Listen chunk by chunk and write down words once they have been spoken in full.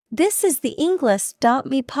This is the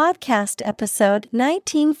English.me podcast episode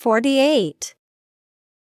 1948.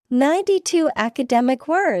 92 academic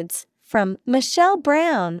words from Michelle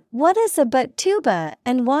Brown. What is a tuba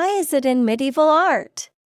and why is it in medieval art?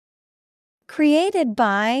 Created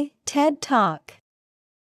by TED Talk.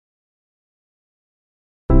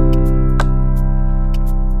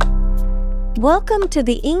 Welcome to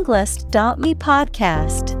the English.me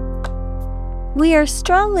podcast. We are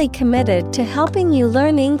strongly committed to helping you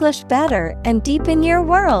learn English better and deepen your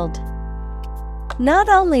world. Not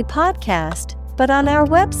only podcast, but on our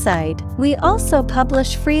website, we also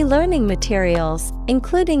publish free learning materials,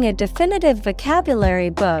 including a definitive vocabulary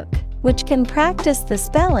book, which can practice the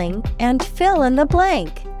spelling and fill in the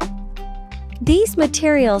blank. These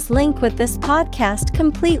materials link with this podcast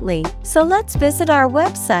completely, so let's visit our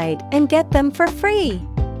website and get them for free.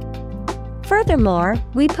 Furthermore,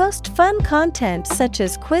 we post fun content such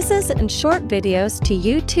as quizzes and short videos to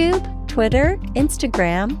YouTube, Twitter,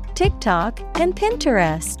 Instagram, TikTok, and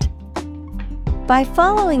Pinterest. By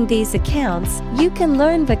following these accounts, you can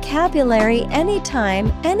learn vocabulary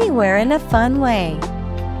anytime, anywhere in a fun way.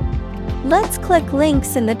 Let's click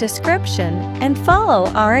links in the description and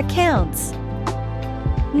follow our accounts.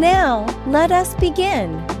 Now, let us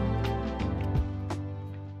begin.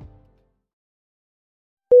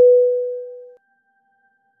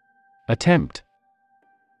 Attempt.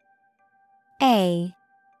 A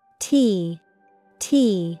T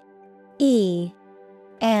T E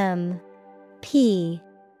M P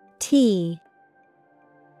T.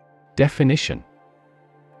 Definition: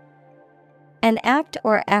 an act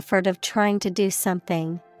or effort of trying to do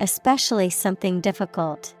something, especially something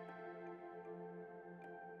difficult.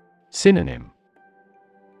 Synonym: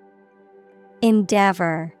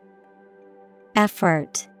 endeavor,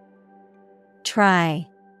 effort, try.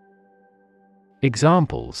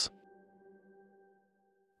 Examples: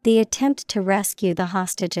 the attempt to rescue the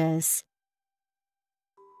hostages.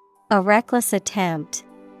 A reckless attempt.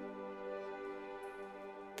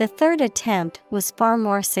 The third attempt was far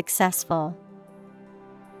more successful.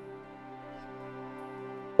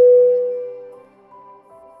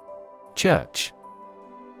 Church.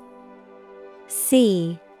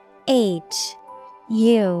 C H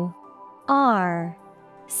U R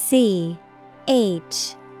C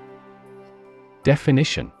H.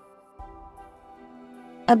 Definition: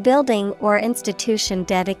 a building or institution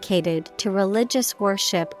dedicated to religious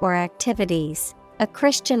worship or activities, a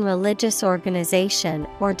Christian religious organization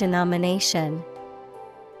or denomination.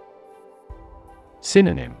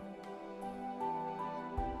 Synonym: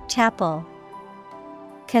 chapel,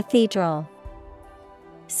 cathedral,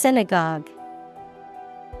 synagogue.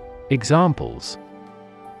 Examples: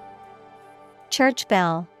 church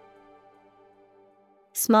bell,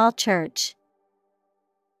 small church.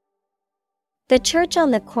 The church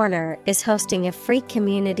on the corner is hosting a free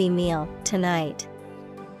community meal tonight.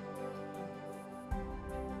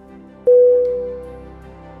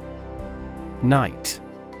 Night.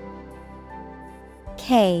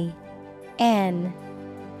 K N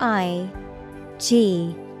I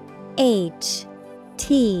G H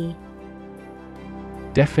T.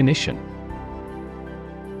 Definition: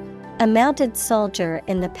 a mounted soldier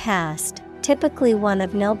in the past, typically one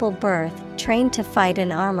of noble birth, trained to fight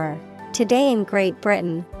in armor. Today in Great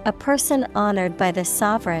Britain, a person honored by the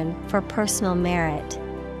sovereign for personal merit.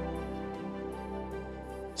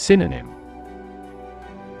 Synonym: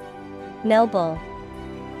 noble,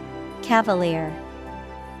 cavalier,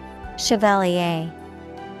 chevalier.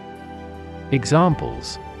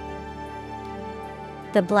 Examples: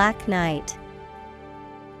 the Black Knight,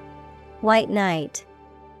 White Knight.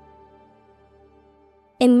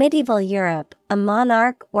 In medieval Europe, a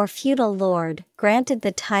monarch or feudal lord granted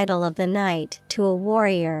the title of the knight to a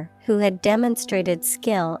warrior who had demonstrated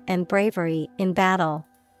skill and bravery in battle.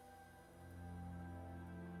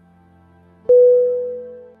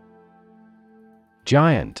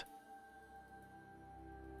 Giant.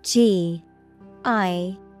 G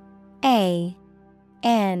I A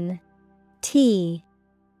N T.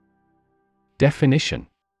 Definition: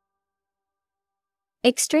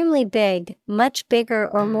 extremely big, much bigger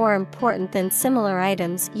or more important than similar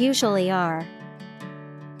items usually are.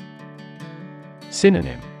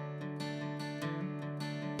 Synonym: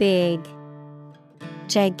 big,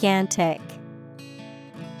 gigantic,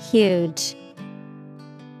 huge.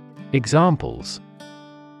 Examples: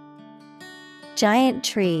 giant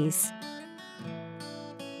trees,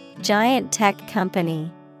 giant tech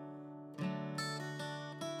company.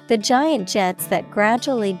 The giant jets that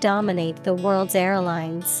gradually dominate the world's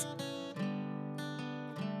airlines.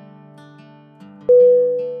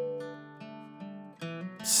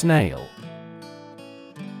 Snail.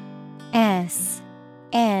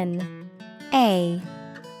 S-N-A-I-L.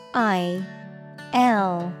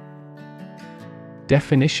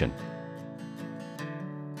 Definition: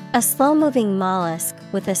 a slow-moving mollusk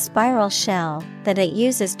with a spiral shell that it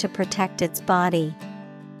uses to protect its body.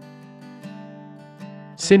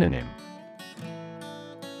 Synonym: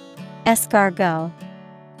 Escargot,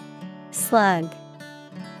 slug,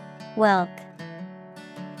 whelk.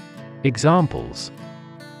 Examples: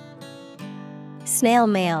 Snail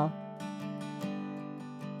mail,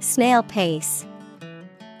 snail pace.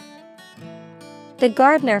 The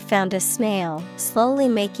gardener found a snail slowly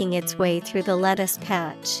making its way through the lettuce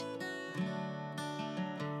patch.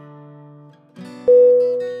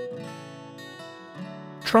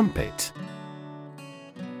 Trumpet.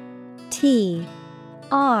 T-R-U-M-P-E-T.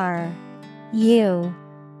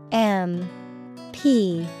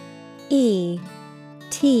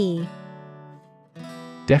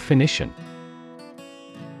 Definition: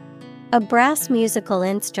 a brass musical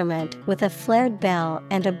instrument with a flared bell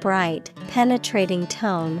and a bright, penetrating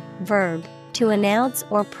tone. Verb, to announce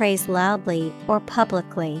or praise loudly or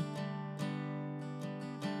publicly.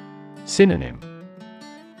 Synonym: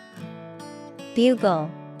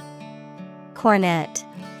 Bugle, cornet,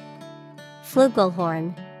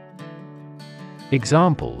 flugelhorn.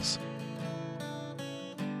 Examples: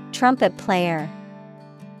 trumpet player,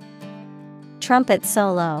 trumpet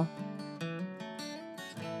solo.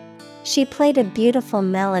 She played a beautiful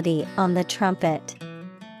melody on the trumpet.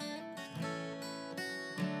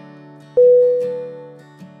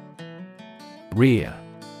 Rear.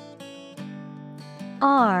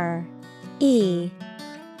 R-E-A-R.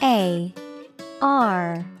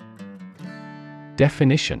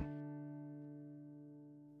 Definition: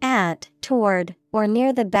 at, toward, or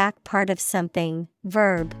near the back part of something.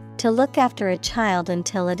 Verb, to look after a child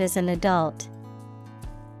until it is an adult.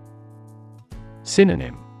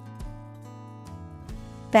 Synonym: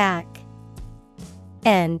 back,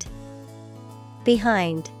 end,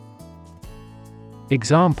 behind.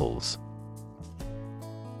 Examples: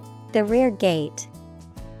 the rear gate,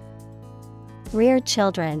 rear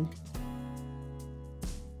children.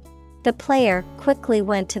 The player quickly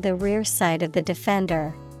went to the rear side of the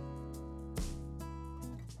defender.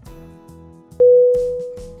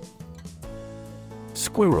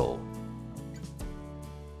 Squirrel.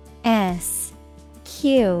 S-Q-U-I-R-R-E-L.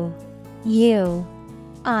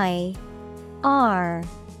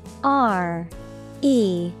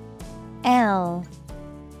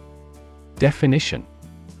 Definition: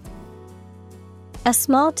 a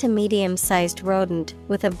small to medium-sized rodent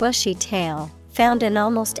with a bushy tail, found in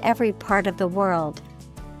almost every part of the world.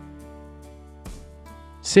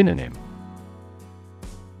 Synonym: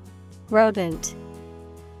 rodent,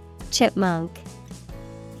 chipmunk,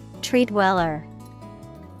 tree dweller.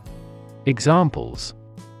 Examples: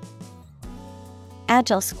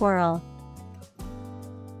 agile squirrel,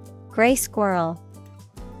 gray squirrel.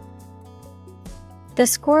 The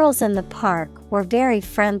squirrels in the park were very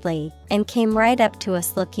friendly and came right up to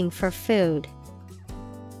us looking for food.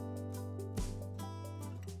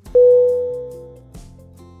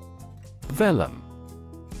 Vellum.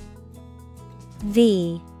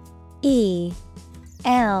 V-E-L-L-U-M.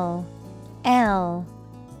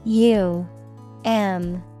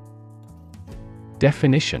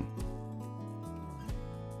 Definition: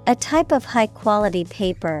 a type of high-quality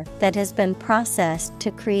paper that has been processed to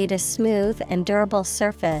create a smooth and durable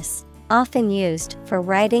surface, often used for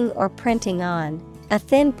writing or printing on. A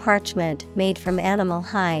thin parchment made from animal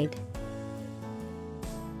hide.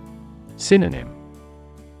 Synonym: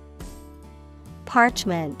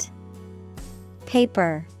 parchment,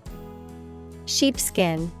 paper,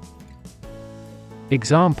 sheepskin.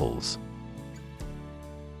 Examples: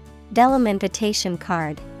 vellum invitation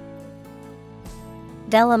card,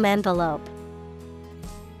 vellum envelope.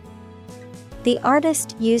 The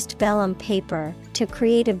artist used vellum paper to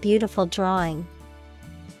create a beautiful drawing.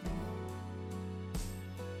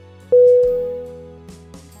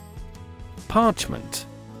 Parchment.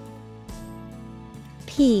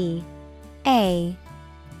 P-A-R-C-H-M-E-N-T.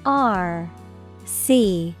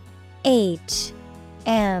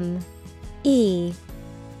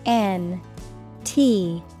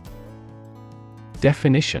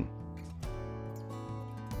 Definition: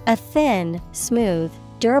 a thin, smooth,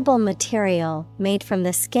 durable material made from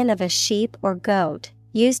the skin of a sheep or goat,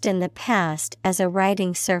 used in the past as a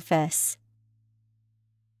writing surface.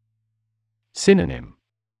 Synonym: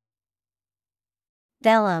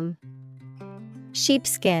 vellum,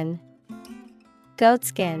 sheepskin,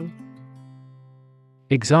 goatskin.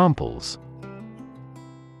 Examples: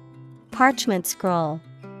 parchment scroll,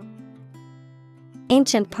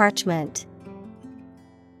 ancient parchment.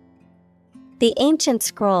 The ancient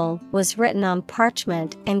scroll was written on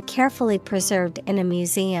parchment and carefully preserved in a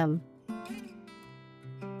museum.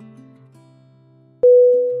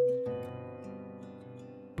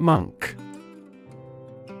 Monk.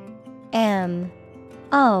 M-O-N-K.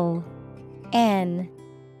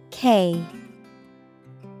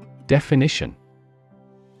 Definition: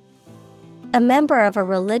 a member of a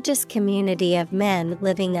religious community of men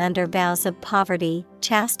living under vows of poverty,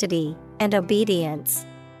 chastity, and obedience.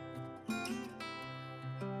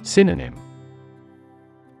 Synonym: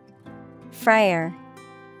 Friar,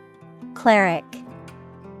 cleric,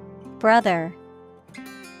 brother.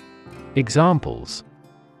 Examples: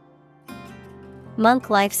 Monk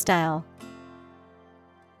lifestyle,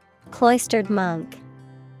 cloistered monk.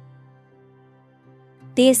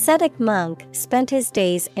 The ascetic monk spent his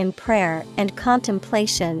days in prayer and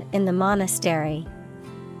contemplation in the monastery.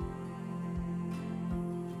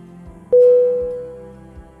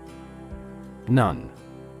 Nun.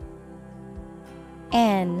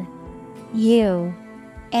 N-U-N.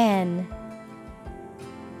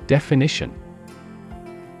 Definition: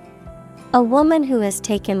 a woman who has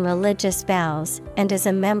taken religious vows and is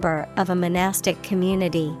a member of a monastic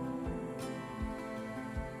community.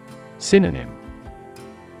 Synonym: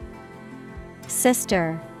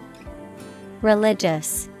 Sister,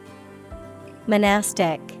 religious,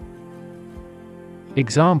 monastic.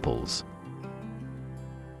 Examples: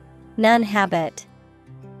 nun habit,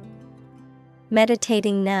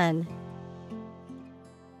 meditating nun.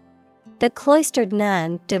 The cloistered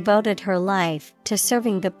nun devoted her life to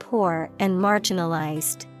serving the poor and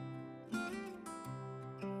marginalized.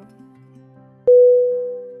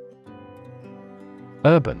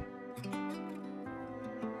 Urban.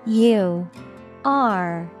 U-R-B-A-N.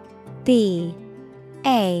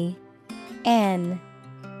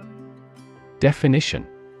 Definition: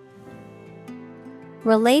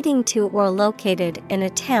 relating to or located in a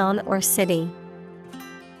town or city.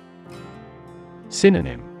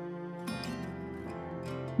 Synonym: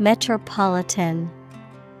 metropolitan,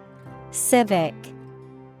 civic.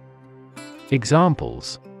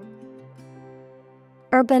 Examples: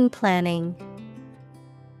 urban planning,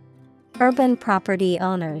 urban property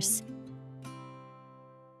owners.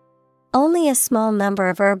 Only a small number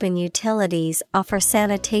of urban utilities offer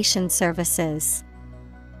sanitation services.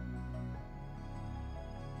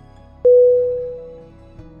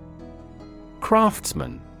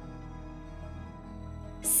 Craftsman.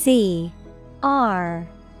 C-R-A-F-T-S-M-A-N.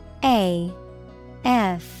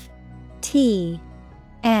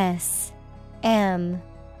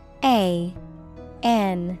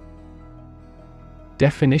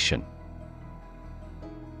 Definition: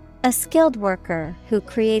 a skilled worker who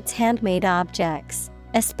creates handmade objects,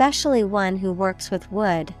 especially one who works with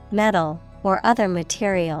wood, metal, or other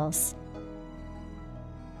materials.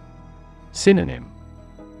 Synonym: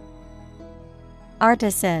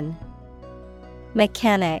 artisan,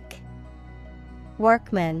 mechanic,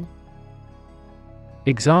 workman.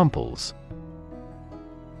 Examples: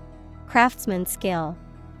 craftsman skill,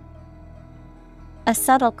 a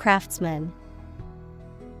subtle craftsman.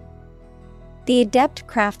 The adept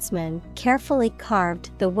craftsman carefully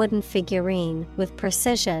carved the wooden figurine with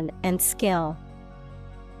precision and skill.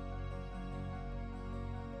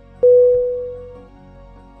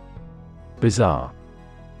 Bizarre.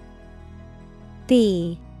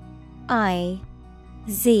 B-I-Z-A-R-R-E.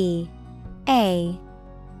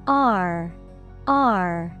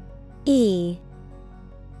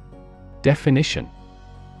 Definition: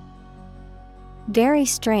 very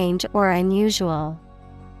strange or unusual.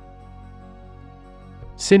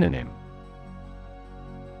 Synonym: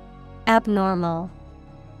 abnormal,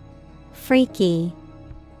 freaky,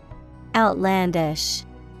 outlandish.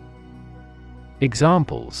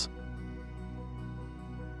 Examples: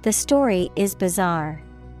 the story is bizarre.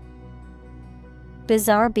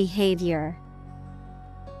 Bizarre behavior.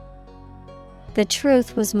 The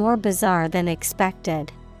truth was more bizarre than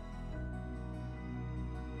expected.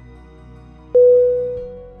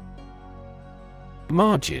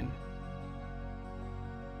 Margin.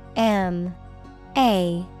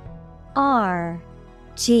 M-A-R-G-I-N.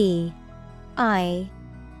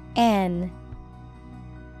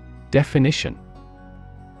 Definition: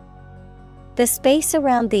 the space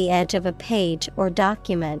around the edge of a page or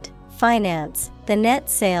document. Finance, the net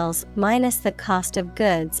sales minus the cost of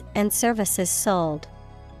goods and services sold.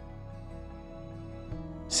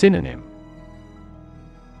 Synonym: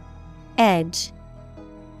 edge,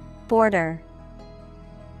 border,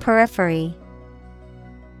 periphery.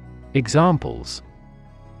 Examples: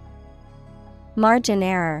 margin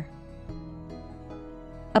error,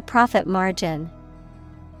 a profit margin.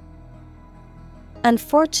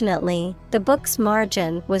 Unfortunately, the book's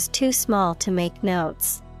margin was too small to make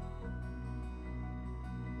notes.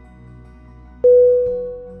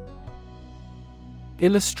 Illustration.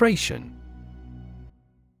 Illustration.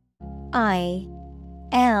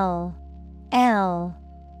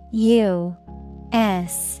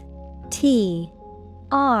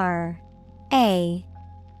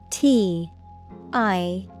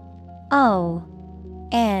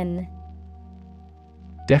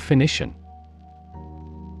 Definition.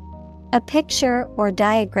 A picture or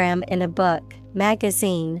diagram in a book,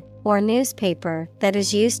 magazine, or newspaper that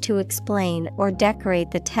is used to explain or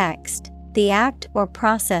decorate the text, the act or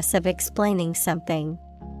process of explaining something.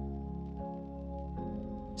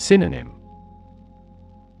 Synonym.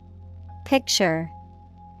 Picture,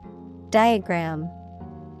 diagram,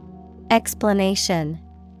 explanation.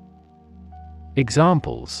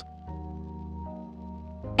 Examples.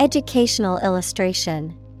 Educational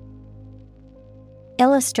illustration.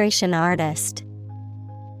 Illustration artist.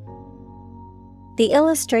 The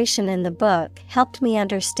illustration in the book helped me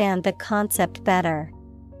understand the concept better.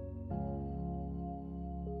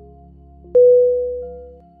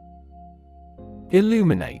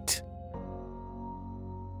 Illuminate.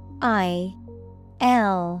 Illuminate.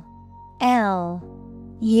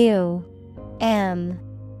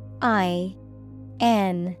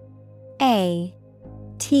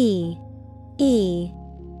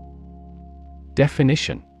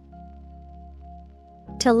 Definition.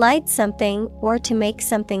 To light something or to make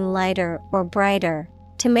something lighter or brighter,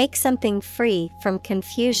 to make something free from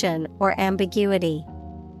confusion or ambiguity.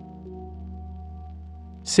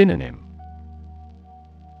 Synonym.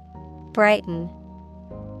 Brighten,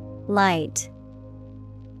 light,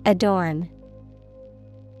 adorn.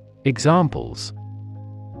 Examples.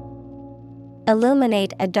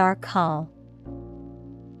 Illuminate a dark hall.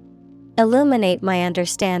 Illuminate my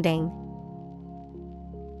understanding.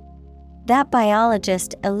 That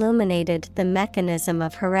biologist illuminated the mechanism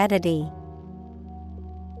of heredity.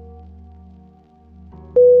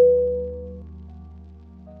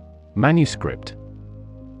 Manuscript. Manuscript.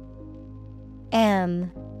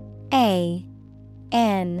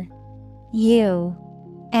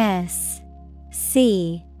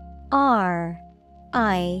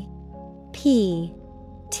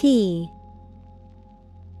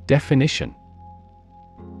 Definition.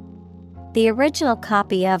 The original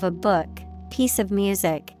copy of a book, piece of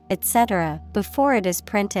music, etc., before it is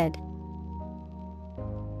printed.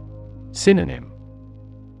 Synonym.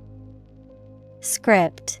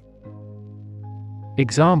 Script.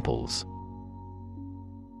 Examples.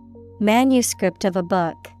 Manuscript of a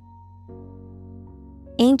book.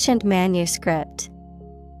 Ancient manuscript.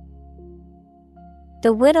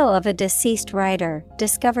 The widow of a deceased writer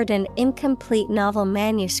discovered an incomplete novel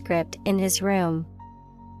manuscript in his room.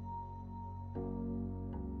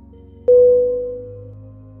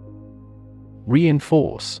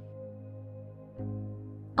 Reinforce.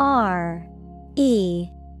 ReinforCe.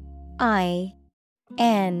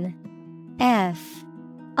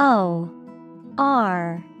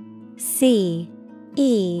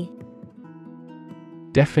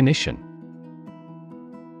 Definition.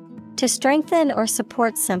 To strengthen or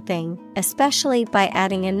support something, especially by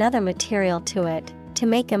adding another material to it, to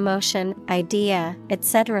make a motion, idea,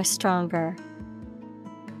 etc. stronger.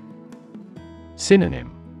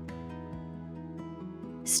 Synonym.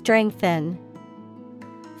 Strengthen,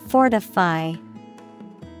 fortify,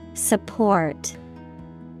 support.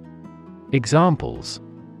 Examples.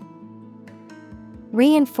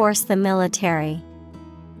 Reinforce the military.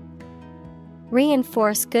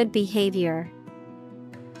 Reinforce good behavior.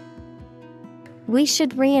 We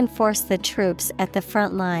should reinforce the troops at the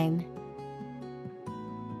front line.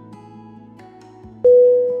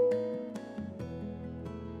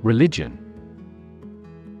 Religion.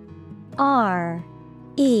 RELIGION.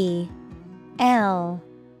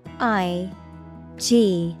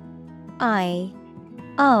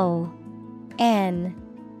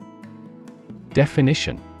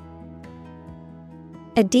 Definition.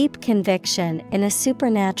 A deep conviction in a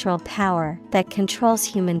supernatural power that controls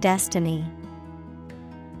human destiny.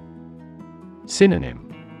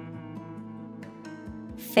 Synonym.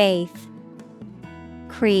 Faith,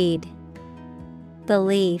 creed,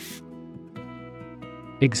 belief.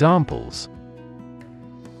 Examples.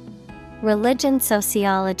 Religion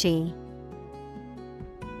sociology.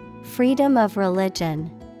 Freedom of religion.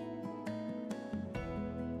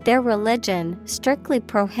 Their religion strictly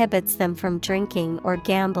prohibits them from drinking or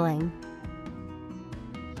gambling.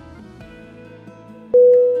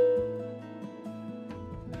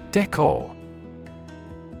 Decor.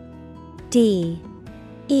 DECOR.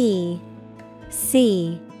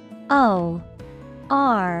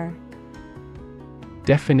 R.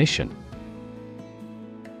 Definition: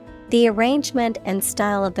 The arrangement and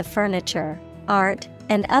style of the furniture, art,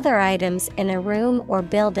 and other items in a room or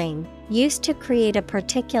building, used to create a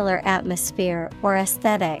particular atmosphere or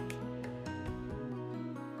aesthetic.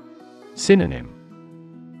 Synonym: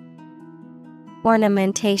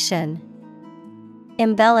 Ornamentation,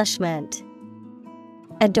 embellishment,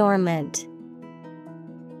 adornment.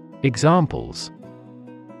 Examples: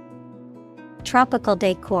 Tropical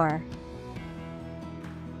decor.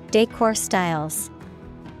 Decor styles.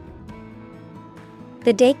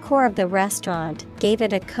 The decor of the restaurant gave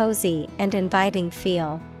it a cozy and inviting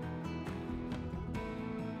feel.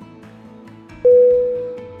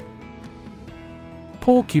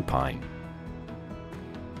 Porcupine.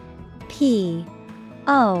 Porcupine.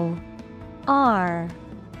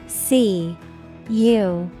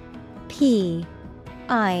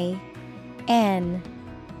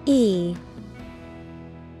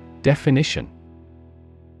 Definition: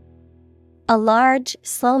 A large,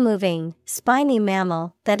 slow-moving, spiny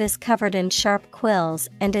mammal that is covered in sharp quills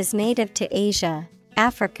and is native to Asia,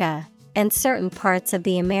 Africa, and certain parts of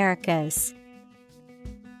the Americas.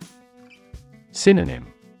 Synonym: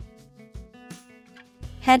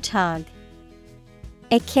 Hedgehog,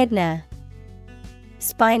 echidna,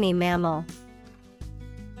 spiny mammal.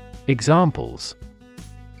 Examples: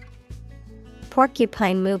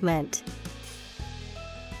 Porcupine movement.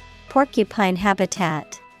 Porcupine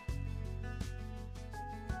habitat.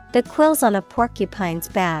 The quills on a porcupine's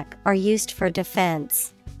back are used for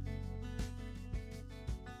defense.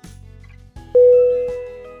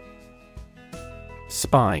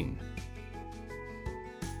 Spine.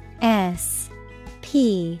 S-P-I-N-E.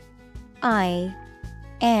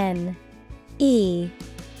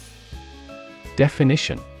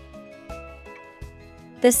 Definition: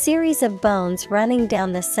 The series of bones running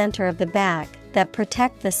down the center of the back that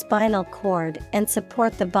protect the spinal cord and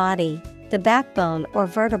support the body, the backbone or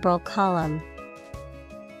vertebral column.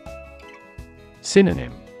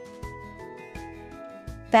 Synonym: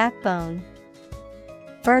 Backbone,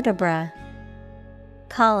 vertebra,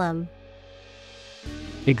 column.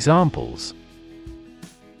 Examples: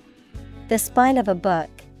 The spine of a book.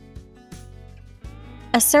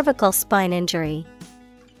 A cervical spine injury.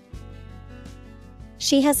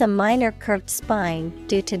 She has a minor curved spine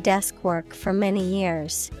due to desk work for many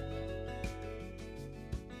years.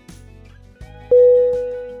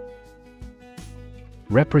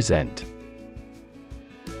 Represent.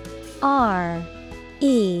 R-E-P-R-E-S-E-N-T.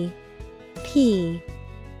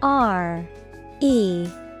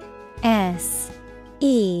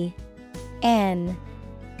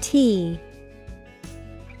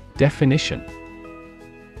 Definition: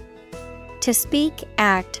 To speak,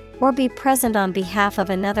 act, or be present on behalf of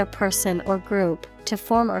another person or group, to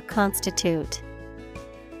form or constitute.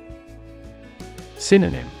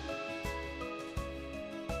 Synonym: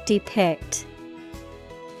 Depict,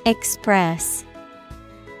 express,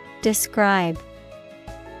 describe.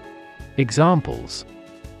 Examples: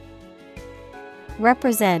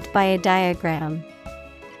 Represent by a diagram.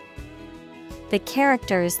 The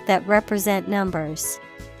characters that represent numbers.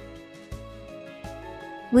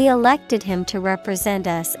 We elected him to represent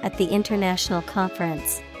us at the international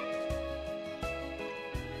conference.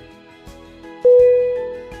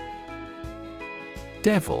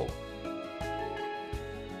 Devil.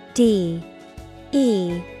 D-E-V-I-L.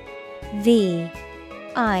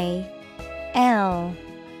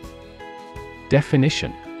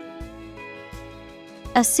 Definition: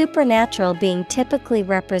 A supernatural being typically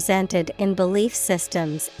represented in belief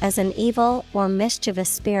systems as an evil or mischievous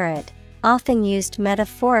spirit, often used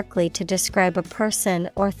metaphorically to describe a person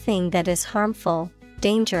or thing that is harmful,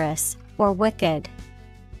 dangerous, or wicked.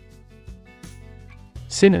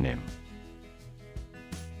 Synonym: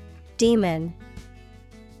 Demon,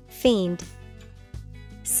 fiend,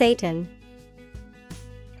 Satan.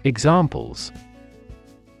 Examples: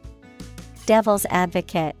 Devil's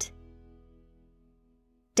advocate,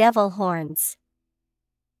 devil horns.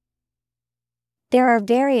 There are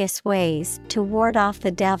various ways to ward off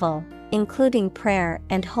the devil, including prayer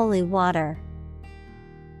and holy water.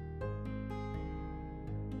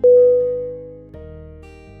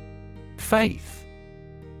 Faith.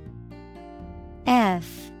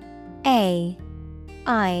 F-A-I-T-H.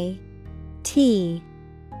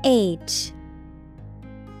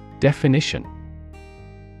 Definition: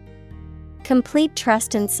 Complete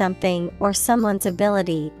trust in something or someone's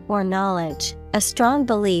ability or knowledge, a strong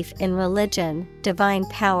belief in religion, divine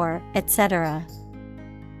power, etc.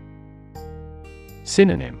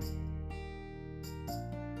 Synonym: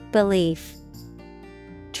 Belief,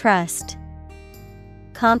 trust,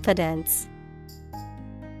 confidence.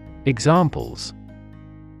 Examples: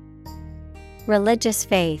 religious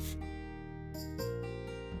faith,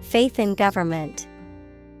 faith in government.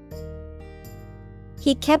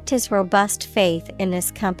 He kept his robust faith in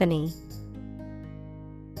his company.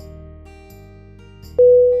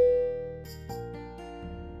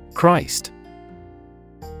 Christ.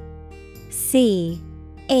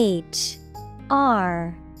 Christ.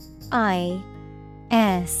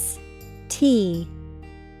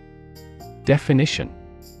 Definition: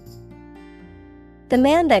 the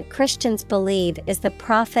man that Christians believe is the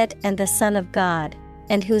prophet and the Son of God,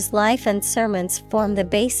 and whose life and sermons form the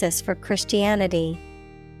basis for Christianity.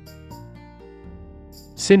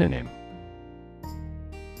 Synonym: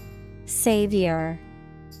 Savior,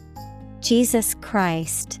 Jesus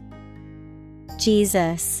Christ,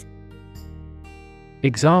 Jesus.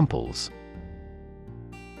 Examples: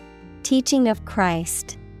 teaching of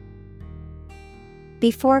Christ,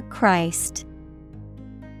 before Christ.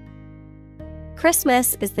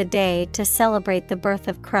 Christmas is the day to celebrate the birth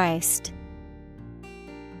of Christ.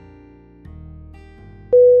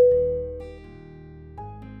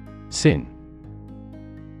 Sin.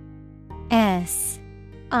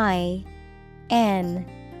 S-I-N.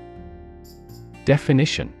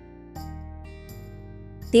 Definition: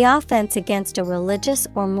 the offense against a religious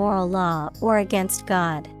or moral law or against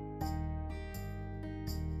God.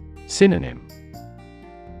 Synonym: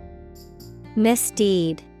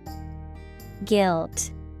 misdeed,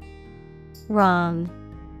 guilt, wrong.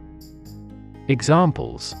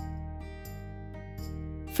 Examples: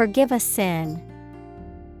 forgive a sin,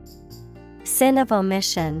 sin of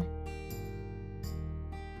omission.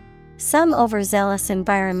 Some overzealous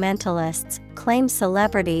environmentalists claim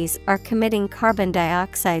celebrities are committing carbon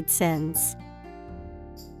dioxide sins.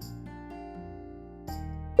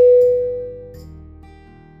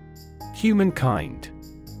 Humankind.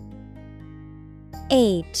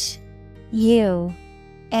 Humankind.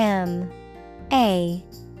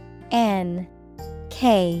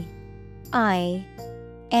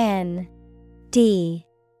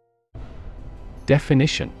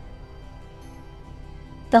 Definition: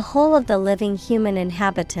 the whole of the living human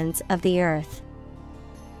inhabitants of the earth.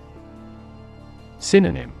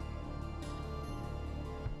 Synonym: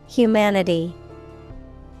 humanity,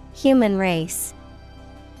 human race,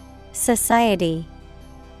 society.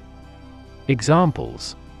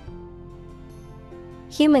 Examples: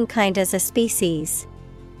 humankind as a species,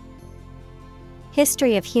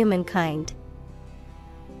 history of humankind.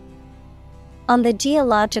 On the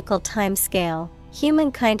geological timescale,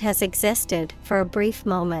 humankind has existed for a brief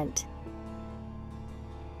moment.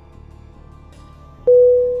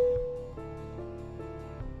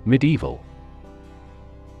 Medieval.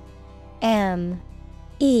 M-E-D-I-E-V-A-L.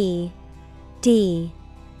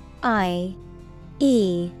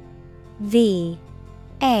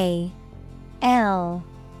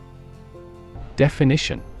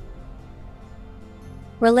 Definition: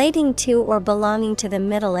 relating to or belonging to the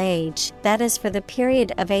Middle Age, that is for the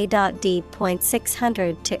period of A.D.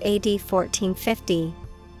 600 to AD 1450.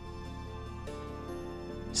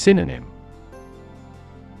 Synonym: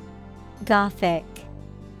 Gothic,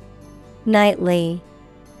 knightly,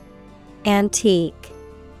 antique.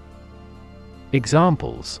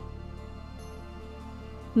 Examples: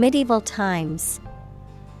 medieval times,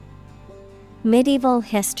 medieval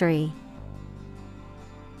history.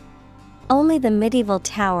 Only the medieval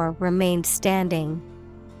tower remained standing.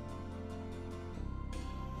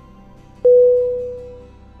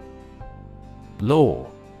 Law.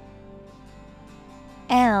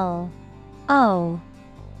 L-O-R-E.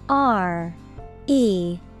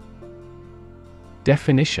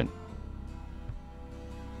 Definition: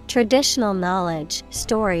 traditional knowledge,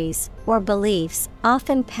 stories, or beliefs,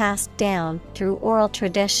 often passed down through oral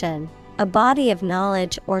tradition. A body of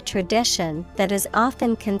knowledge or tradition that is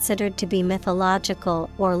often considered to be mythological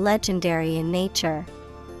or legendary in nature.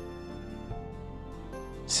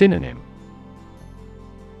 Synonym: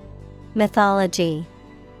 mythology,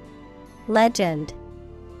 legend,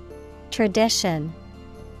 tradition.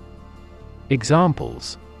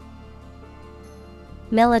 Examples: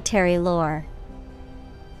 military lore,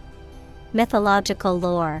 mythological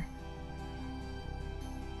lore.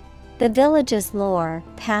 The village's lore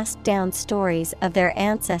passed down stories of their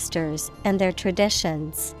ancestors and their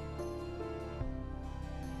traditions.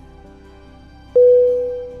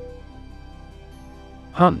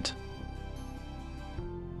 Hunt.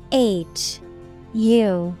 H-U-N-T.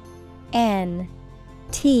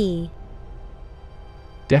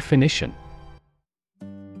 Definition: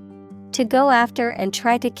 to go after and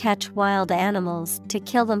try to catch wild animals to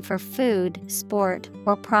kill them for food, sport,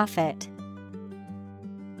 or profit.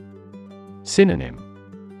 Synonym: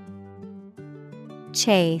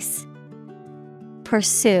 chase,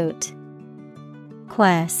 pursuit,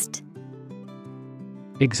 quest.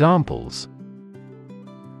 Examples: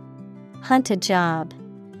 Hunt a job,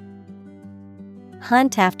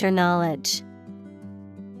 hunt after knowledge.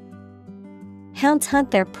 Hounds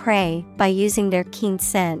hunt their prey by using their keen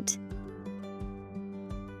scent.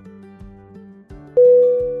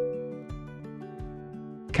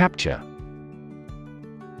 Capture.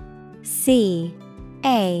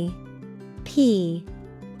 C-A-P-T-U-R-E.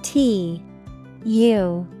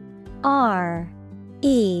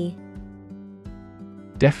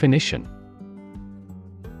 Definition: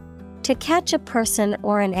 To catch a person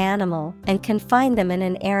or an animal and confine them in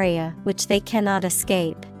an area which they cannot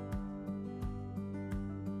escape.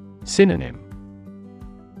 Synonym: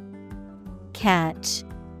 Catch,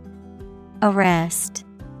 arrest,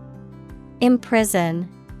 imprison.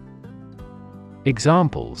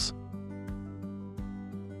 Examples: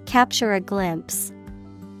 Capture a glimpse,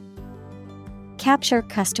 capture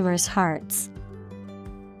customers' hearts.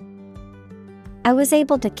 I was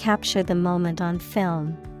able to capture the moment on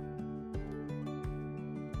film.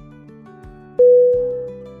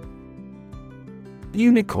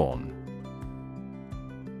 Unicorn.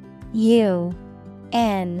 U-N-I-C-O-R-N.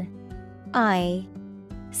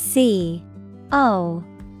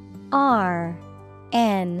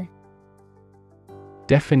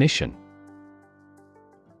 Definition: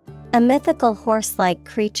 A mythical horse-like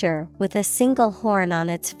creature with a single horn on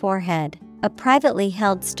its forehead, a privately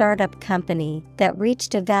held startup company that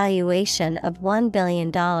reached a valuation of $1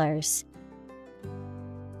 billion.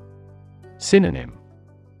 Synonym: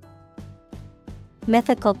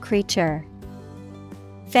 Mythical creature,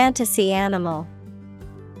 fantasy animal,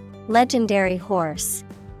 legendary horse.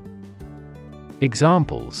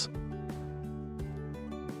 Examples: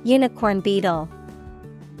 Unicorn beetle,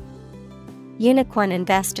 unicorn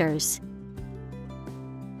investors.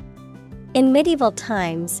 In medieval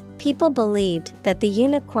times, people believed that the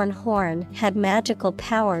unicorn horn had magical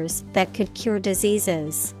powers that could cure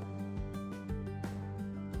diseases.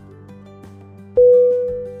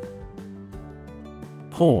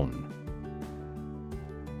 Horn.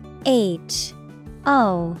 H-O-R-N.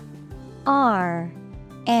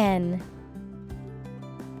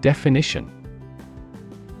 Definition: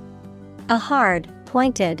 A hard,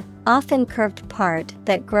 pointed, often curved part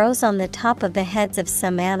that grows on the top of the heads of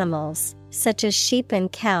some animals, such as sheep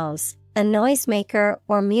and cows, a noisemaker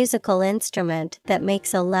or musical instrument that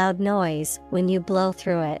makes a loud noise when you blow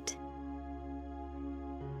through it.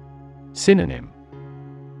 Synonym: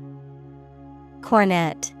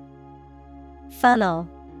 Cornet, funnel,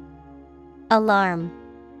 alarm.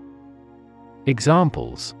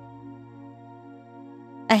 Examples: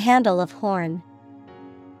 A handle of horn,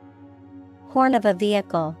 horn of a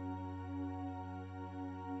vehicle.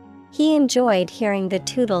 He enjoyed hearing the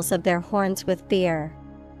tootles of their horns with beer.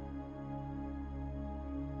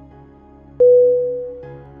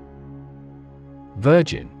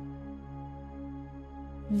 Virgin.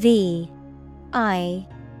 V-I-R-G-I-N.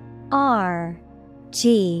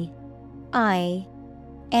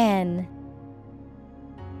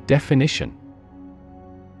 Definition: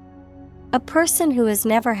 A person who has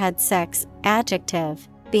never had sex. Adjective,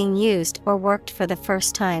 being used or worked for the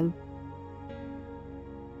first time.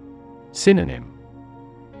 Synonym: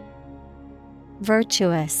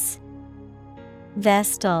 Virtuous,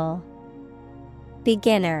 vestal,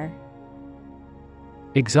 beginner.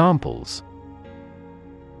 Examples: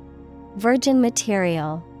 Virgin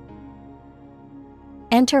material,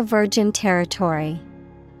 enter virgin territory.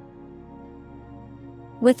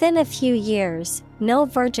 Within a few years, no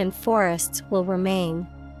virgin forests will remain.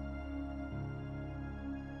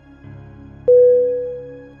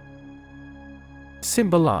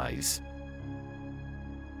 Symbolize.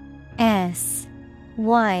 S-Y-M-B-O-L-I-Z-E.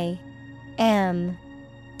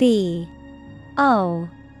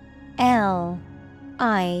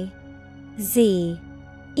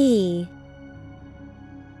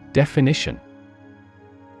 Definition: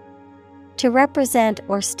 To represent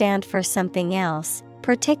or stand for something else,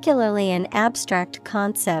 particularly an abstract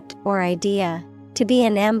concept or idea, to be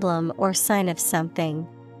an emblem or sign of something.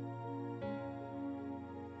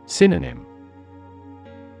 Synonym: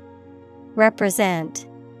 Represent,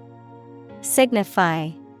 signify,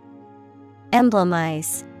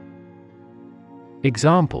 emblemize.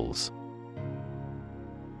 Examples: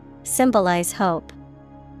 Symbolize hope,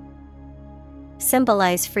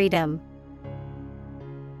 symbolize freedom.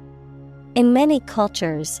 In many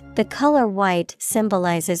cultures, the color white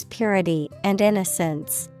symbolizes purity and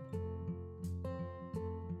innocence.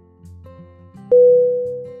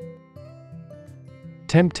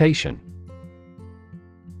 Temptation.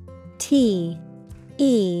 T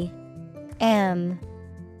E M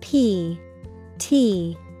P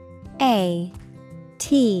T A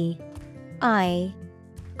T I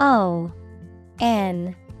O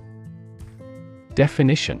N.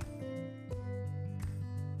 Definition: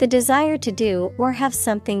 the desire to do or have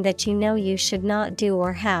something that you know you should not do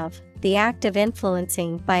or have, the act of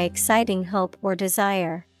influencing by exciting hope or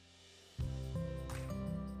desire.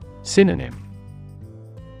 Synonym: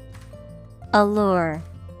 Allure,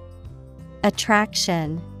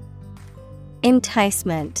 attraction,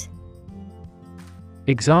 enticement.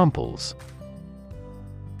 Examples: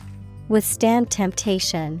 withstand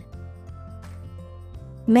temptation.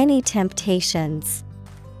 Many temptations.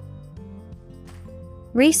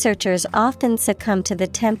 Researchers often succumb to the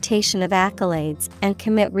temptation of accolades and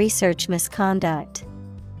commit research misconduct.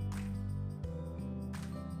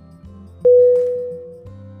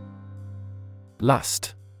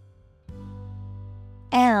 Lust.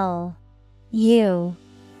 L U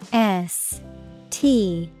S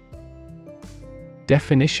T.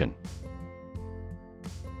 Definition: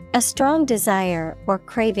 a strong desire or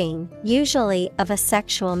craving, usually of a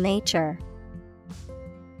sexual nature.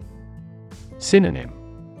 Synonym: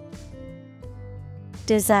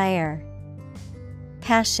 desire,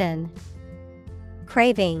 passion,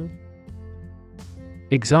 craving.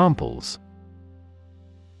 Examples: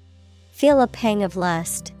 feel a pang of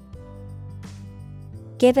lust.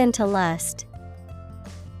 Give in to lust.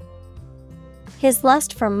 His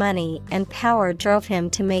lust for money and power drove him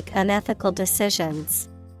to make unethical decisions.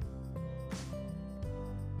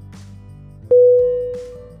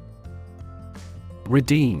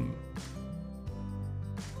 Redeem.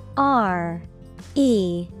 R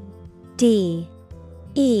E D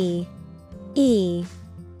E E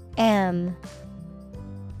M.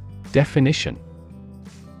 Definition: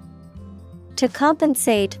 to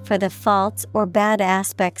compensate for the faults or bad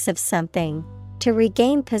aspects of something, to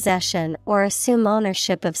regain possession or assume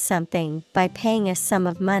ownership of something by paying a sum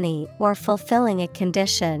of money or fulfilling a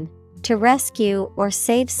condition, to rescue or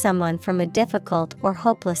save someone from a difficult or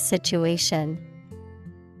hopeless situation.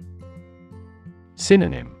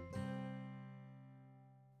 Synonym: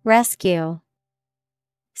 rescue,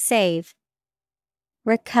 save,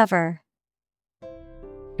 recover.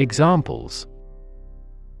 Examples: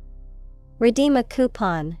 redeem a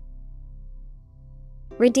coupon.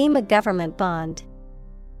 Redeem a government bond.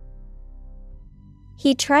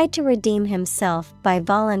 He tried to redeem himself by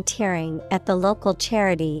volunteering at the local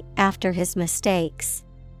charity after his mistakes.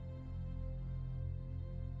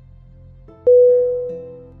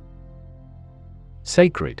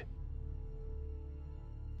 Sacred.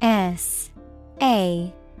 S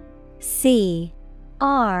A C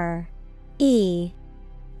R E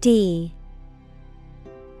D.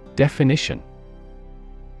 Definition: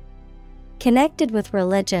 connected with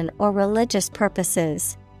religion or religious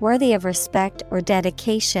purposes, worthy of respect or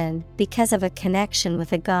dedication because of a connection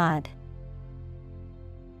with a god.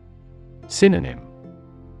 Synonym: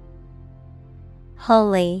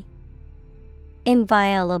 holy,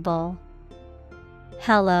 inviolable,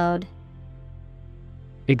 hallowed.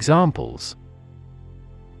 Examples: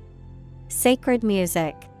 sacred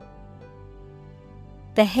music.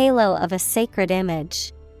 The halo of a sacred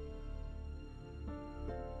image.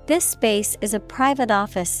 This space is a private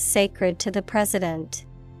office sacred to the president.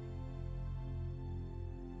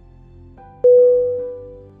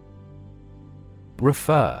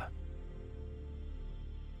 Refer.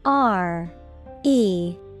 R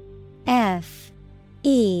E F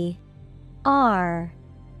E R.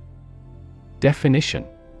 Definition: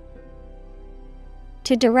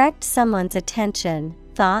 to direct someone's attention,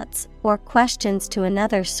 thoughts, or questions to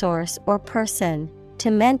another source or person,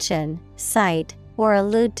 to mention, cite, or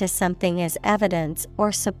allude to something as evidence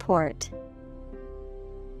or support.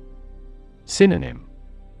 Synonym: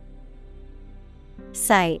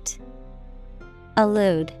 cite,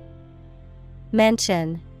 allude,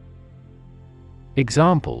 mention.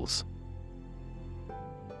 Examples: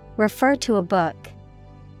 refer to a book.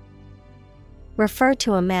 Refer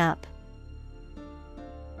to a map.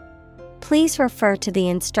 Please refer to the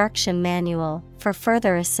instruction manual for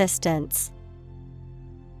further assistance.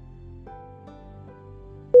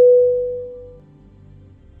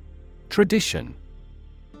 Tradition.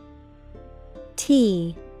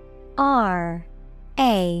 T R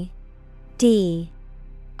A D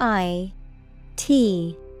I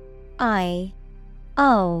T I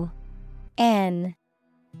O N.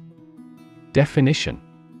 Definition: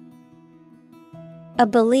 a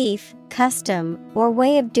belief, custom, or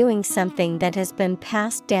way of doing something that has been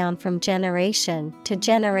passed down from generation to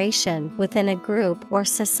generation within a group or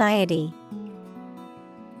society.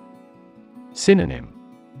 Synonym: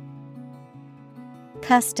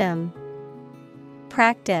 custom,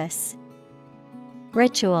 practice,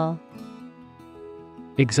 ritual.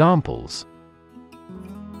 Examples: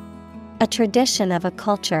 A tradition of a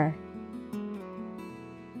culture.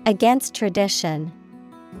 Against tradition.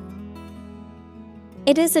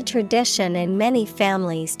 It is a tradition in many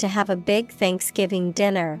families to have a big Thanksgiving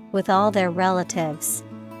dinner with all their relatives.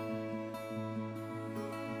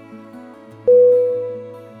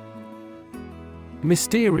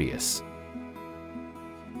 Mysterious.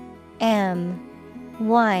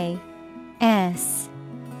 Mysterious.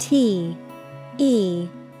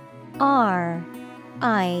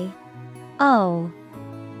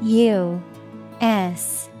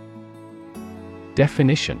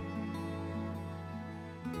 Definition: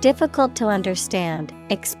 Difficult to understand,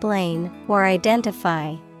 explain, or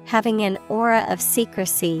identify, having an aura of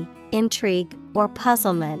secrecy, intrigue, or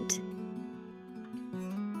puzzlement.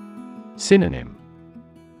 Synonym: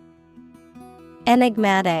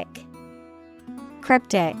 Enigmatic,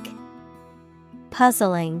 cryptic,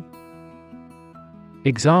 puzzling.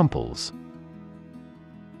 Examples: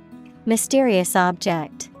 Mysterious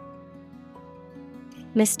object.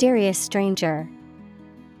 Mysterious stranger.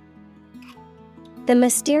 The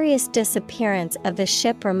mysterious disappearance of the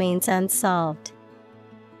ship remains unsolved.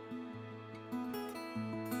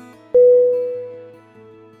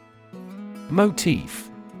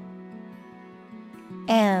 Motif.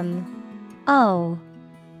 M-O-T-I-F.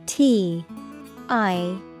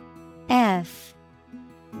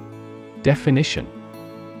 Definition: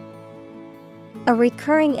 A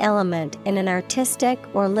recurring element in an artistic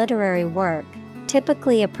or literary work,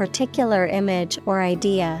 typically a particular image or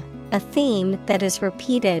idea, a theme that is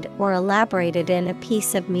repeated or elaborated in a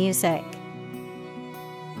piece of music.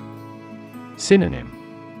 Synonym: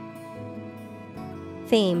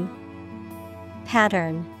 Theme,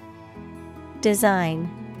 pattern, design.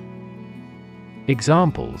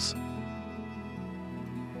 Examples: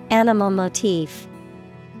 Animal motif.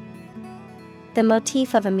 The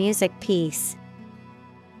motif of a music piece.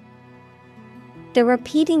 The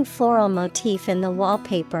repeating floral motif in the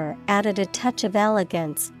wallpaper added a touch of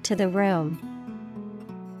elegance to the room.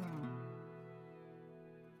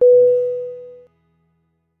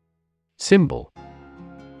 Symbol: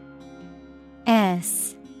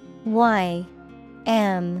 S-Y-M-B-O-L.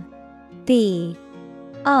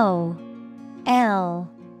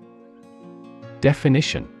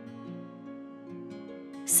 Definition: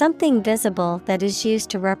 Something visible that is used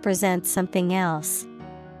to represent something else.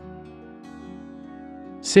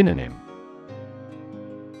 Synonym: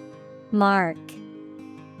 Mark,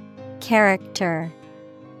 character,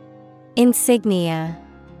 insignia.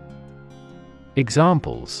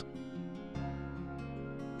 Examples: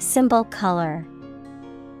 Symbol color.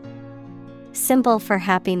 Symbol for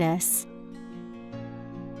happiness.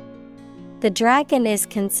 The dragon is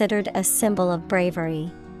considered a symbol of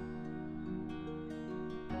bravery.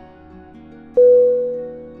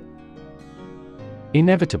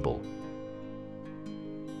 Inevitable.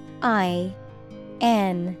 I-N-E-V-I-T-A-B-L-E.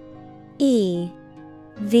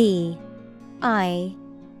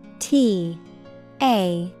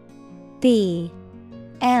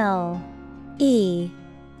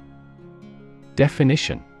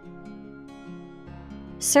 Definition: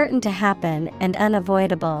 Certain to happen and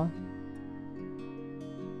unavoidable.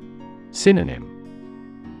 Synonym: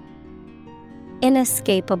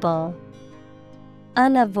 Inescapable,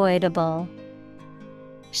 unavoidable,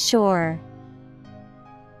 sure.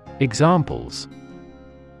 Examples: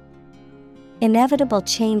 Inevitable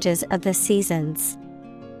changes of the seasons.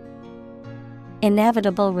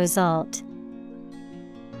 Inevitable result.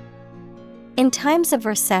 In times of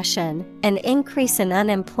recession, an increase in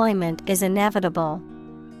unemployment is inevitable.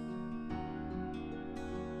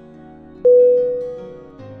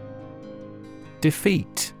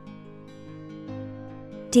 Defeat.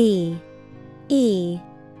 D-E-F-E-A-T.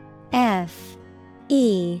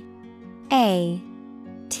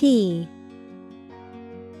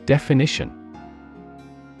 Definition: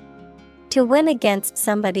 To win against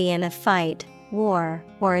somebody in a fight, war,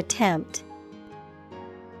 or attempt.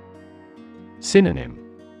 Synonym: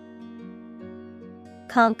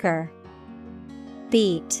 Conquer,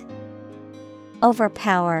 beat,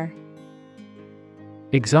 overpower.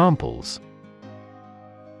 Examples: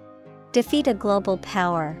 Defeat a global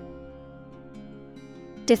power.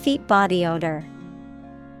 Defeat body odor.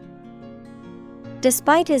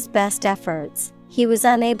 Despite his best efforts, he was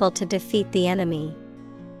unable to defeat the enemy.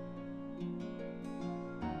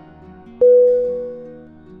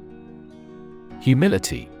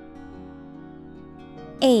 Humility.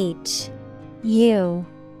 H-U-M-I-L-I-T-Y.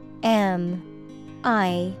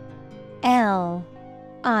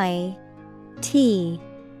 T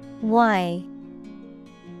Y.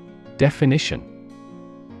 Definition: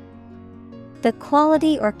 The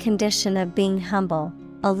quality or condition of being humble,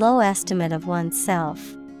 a low estimate of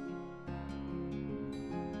oneself.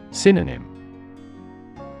 Synonym: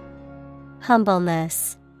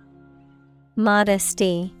 Humbleness,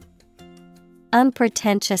 modesty,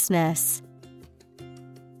 unpretentiousness.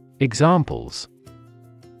 Examples: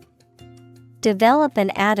 Develop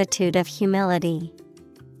an attitude of humility.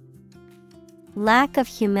 Lack of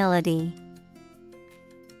humility.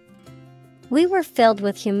 We were filled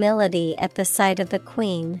with humility at the sight of the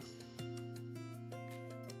Queen.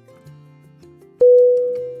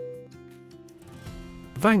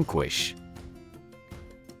 Vanquish.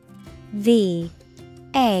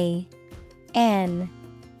 V-A-N-Q-U-I-S-H.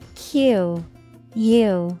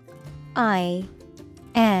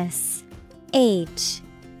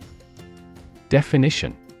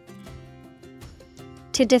 Definition: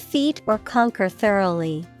 To defeat or conquer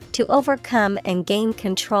thoroughly, to overcome and gain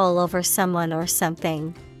control over someone or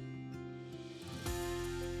something.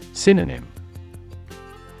 Synonym: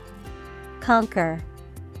 Conquer,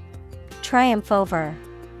 triumph over,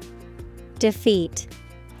 defeat.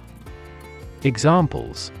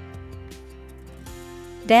 Examples: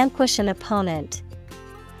 Vanquish an opponent.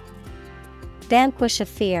 Vanquish a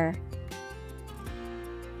fear.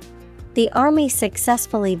 The army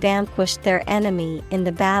successfully vanquished their enemy in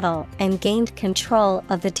the battle and gained control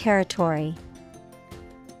of the territory.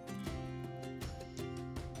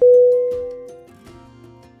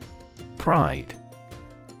 Pride.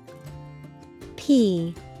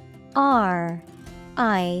 P-R-I-D-E.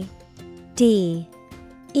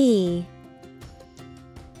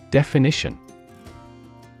 Definition: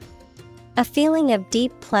 A feeling of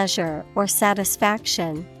deep pleasure or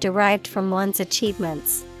satisfaction derived from one's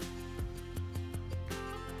achievements.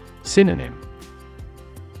 Synonym: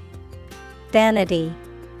 Vanity,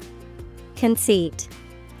 conceit,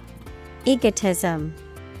 egotism.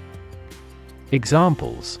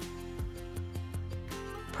 Examples: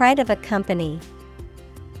 Pride of a company.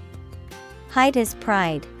 Hide his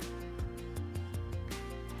pride.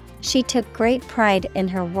 She took great pride in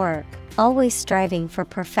her work, always striving for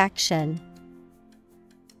perfection.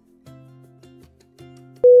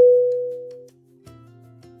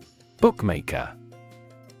 Bookmaker.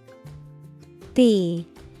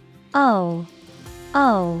 B-O-O-K-M-A-K-E-R.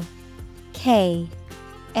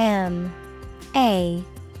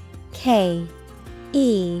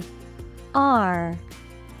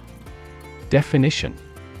 Definition: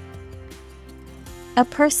 A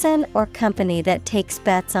person or company that takes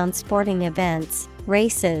bets on sporting events,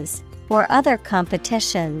 races, or other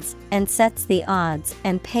competitions and sets the odds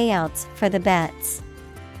and payouts for the bets.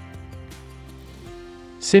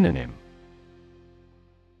 Synonym: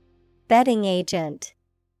 Betting agent,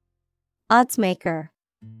 oddsmaker,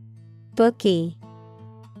 bookie.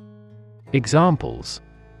 Examples: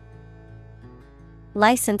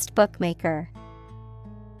 Licensed bookmaker,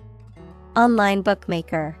 online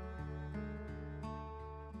bookmaker.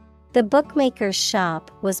 The bookmaker's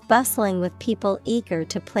shop was bustling with people eager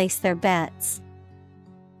to place their bets.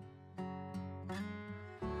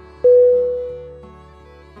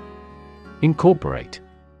 Incorporate.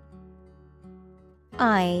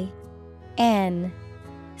 I-N-C-O-R-P-O-R-A-T-E.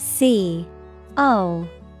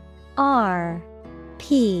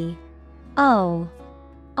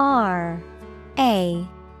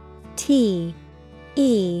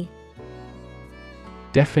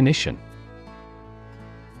 Definition: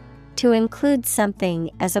 To include something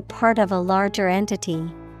as a part of a larger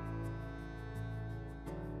entity.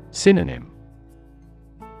 Synonym: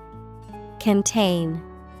 Contain,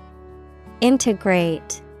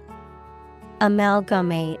 integrate,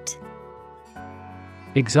 amalgamate.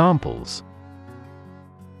 Examples: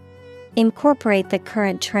 Incorporate the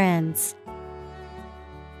current trends.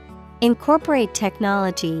 Incorporate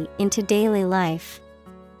technology into daily life.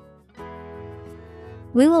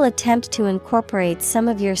 We will attempt to incorporate some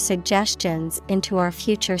of your suggestions into our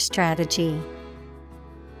future strategy.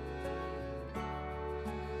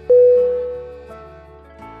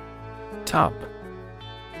 Tub.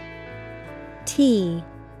 T-U-B.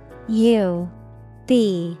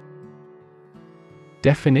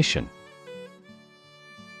 Definition: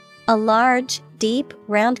 A large, deep,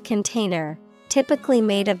 round container, typically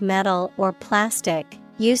made of metal or plastic,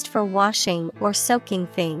 used for washing or soaking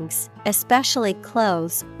things, especially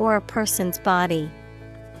clothes or a person's body.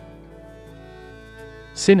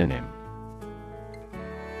 Synonym: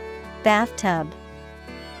 Bathtub,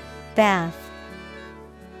 bath,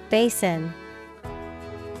 basin.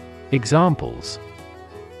 Examples: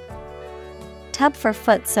 Tub for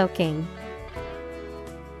foot soaking.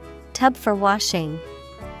 tub for washing.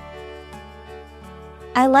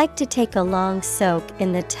 I like to take a long soak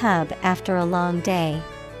in the tub after a long day.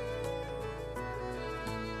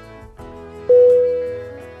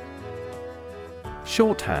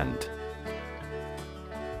 Shorthand.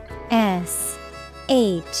 S-H-O-R-T-H-A-N-D.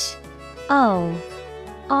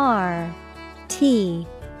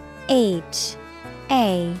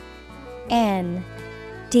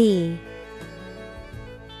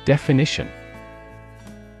 Definition: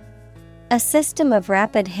 a system of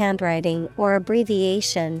rapid handwriting or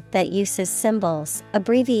abbreviation that uses symbols,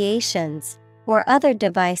 abbreviations, or other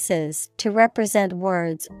devices to represent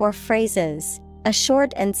words or phrases, a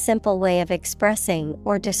short and simple way of expressing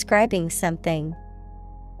or describing something.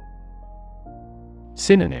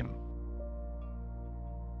 Synonym: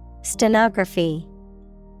 stenography,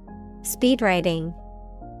 speedwriting,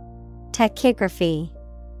 tachygraphy.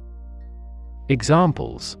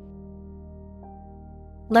 Examples: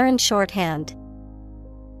 learn shorthand,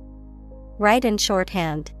 write in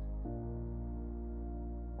shorthand.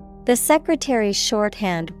 The secretary's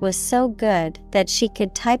shorthand was so good that she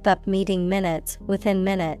could type up meeting minutes within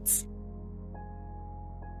minutes.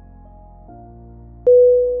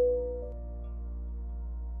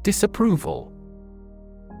 Disapproval.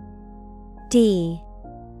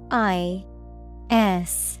 D-I-S-A-P-P-R-O-V-A-L.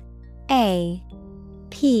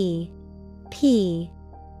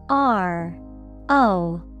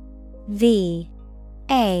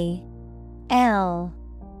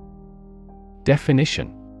 Definition: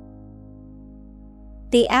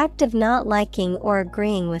 the act of not liking or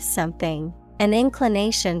agreeing with something, an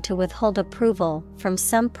inclination to withhold approval from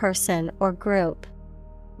some person or group.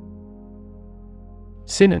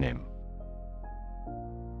 Synonym: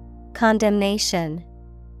 condemnation,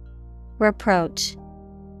 reproach,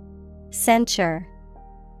 censure.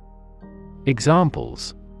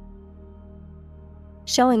 Examples: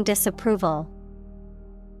 showing disapproval,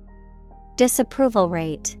 disapproval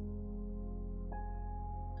rate.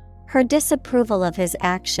 Her disapproval of his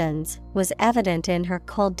actions was evident in her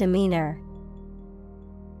cold demeanor.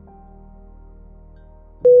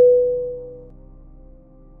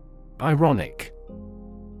 Ironic.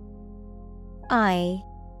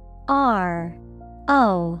 I-R-O-N-I-C.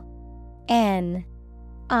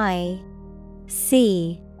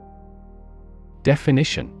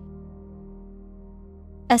 Definition: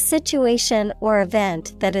 a situation or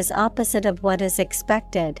event that is opposite of what is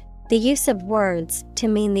expected. The use of words to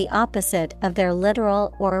mean the opposite of their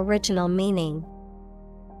literal or original meaning.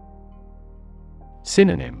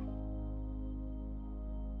 Synonym: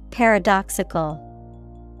 paradoxical,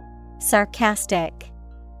 sarcastic,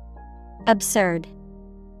 absurd.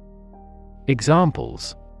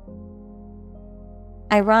 Examples: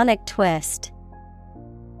 ironic twist,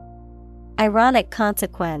 ironic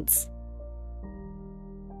consequence.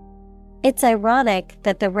 It's ironic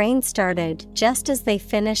that the rain started just as they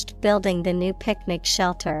finished building the new picnic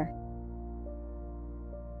shelter.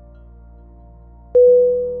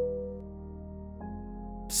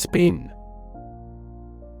 Spin.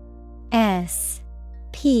 S-P-I-N.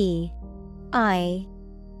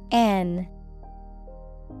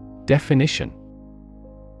 Definition: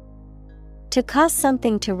 to cause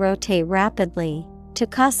something to rotate rapidly, to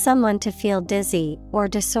cause someone to feel dizzy or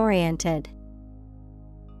disoriented.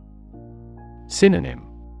 Synonym: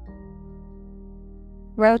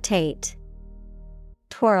 rotate,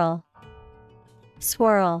 twirl,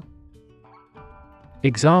 swirl.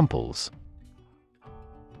 Examples: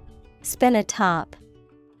 spin a top,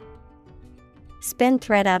 spin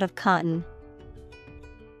thread out of cotton.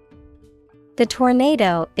 The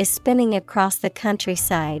tornado is spinning across the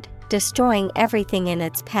countryside, destroying everything in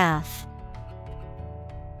its path.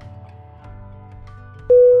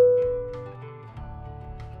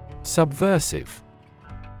 Subversive.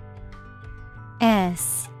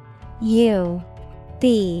 S-U-B-V-E-R-S-I-V-E.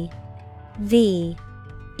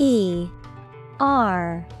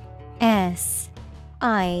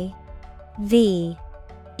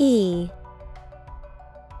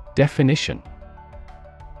 Definition: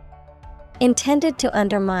 intended to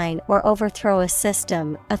undermine or overthrow a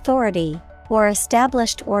system, authority, or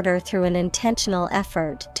established order through an intentional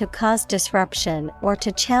effort to cause disruption or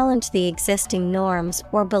to challenge the existing norms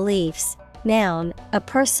or beliefs. Noun, a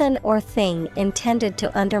person or thing intended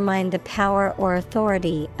to undermine the power or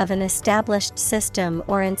authority of an established system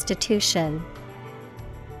or institution.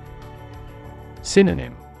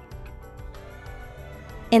 Synonym: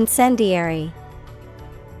 incendiary,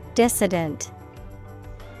 dissident.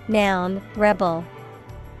 Noun, rebel.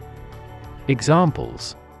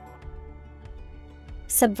 Examples: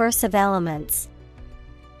 subversive elements,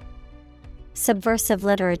 subversive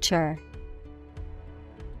literature.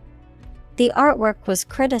 The artwork was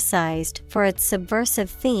criticized for its subversive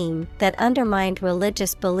theme that undermined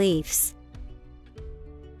religious beliefs.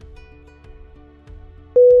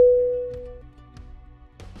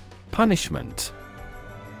 Punishment.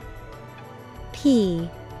 Punishment.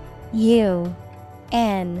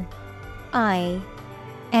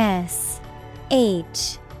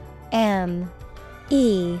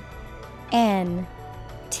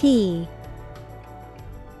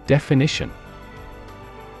 Definition.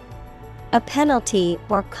 A penalty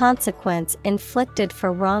or consequence inflicted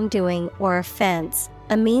for wrongdoing or offense,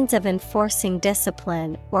 a means of enforcing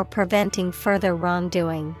discipline or preventing further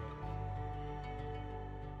wrongdoing.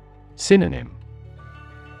 Synonym.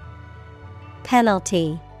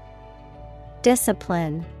 Penalty,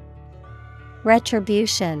 discipline,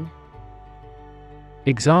 retribution.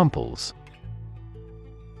 Examples.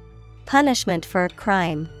 Punishment for a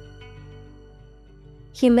crime.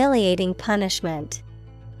 Humiliating punishment.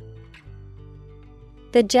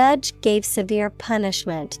 The judge gave severe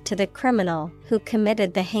punishment to the criminal who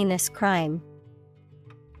committed the heinous crime.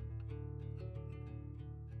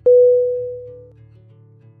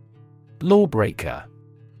 Lawbreaker. Lawbreaker.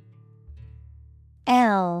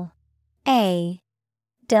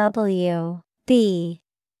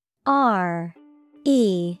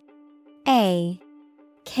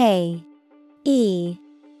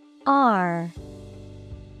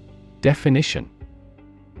 Definition.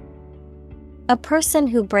 A person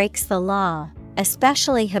who breaks the law,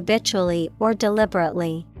 especially habitually or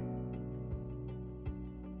deliberately.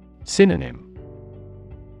 Synonym.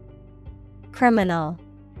 Criminal,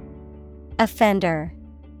 offender,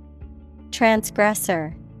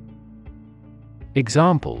 transgressor.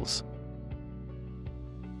 Examples.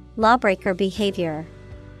 Lawbreaker behavior.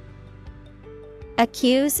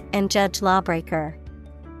 Accuse and judge lawbreaker.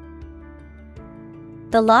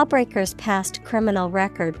 The lawbreaker's past criminal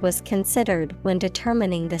record was considered when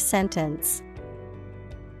determining the sentence.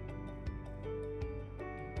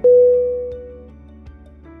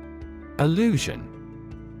 Allusion.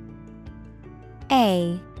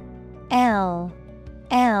 Allusion.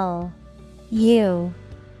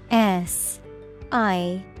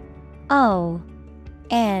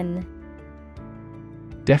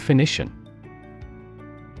 Definition.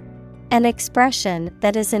 An expression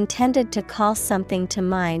that is intended to call something to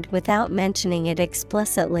mind without mentioning it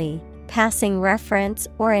explicitly, passing reference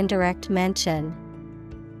or indirect mention.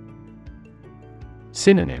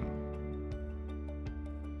 Synonym.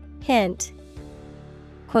 Hint,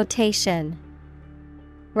 quotation,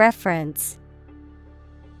 reference.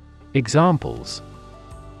 Examples.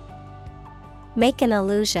 Make an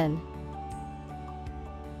allusion.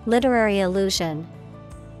 Literary allusion.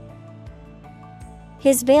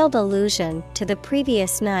 His veiled allusion to the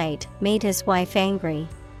previous night made his wife angry.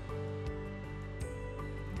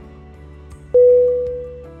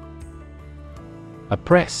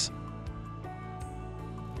 Oppress.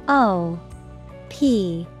 O-P-P-R-E-S-S.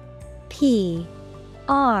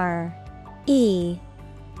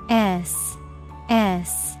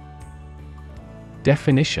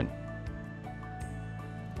 Definition.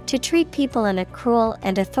 To treat people in a cruel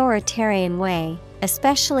and authoritarian way,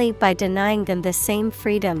 especially by denying them the same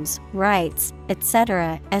freedoms, rights,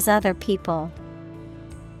 etc. as other people.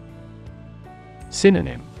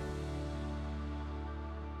 Synonym.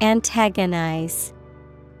 Antagonize,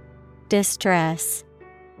 distress,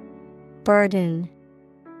 burden.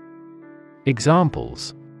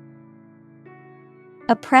 Examples.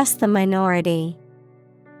 Oppress the minority.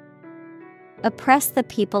 Oppress the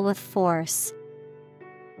people with force.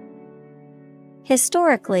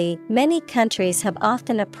 Historically, many countries have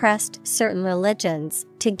often oppressed certain religions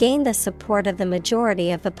to gain the support of the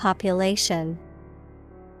majority of the population.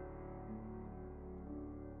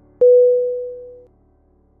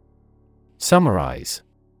 Summarize.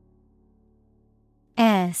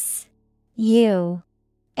 S-U-M-M-A-R-I-Z-E.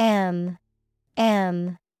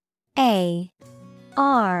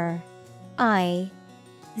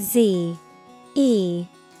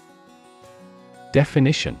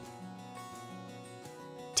 Definition.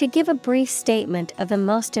 To give a brief statement of the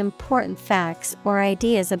most important facts or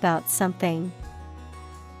ideas about something.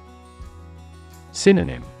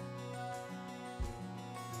 Synonym.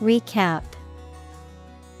 Recap,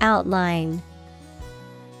 outline,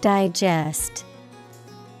 digest.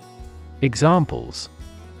 Examples.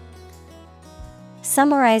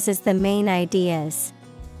 Summarizes the main ideas.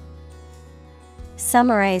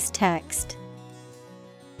 Summarize text.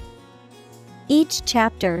 Each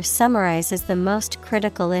chapter summarizes the most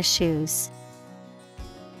critical issues.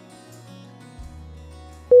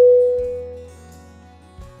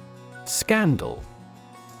 Scandal.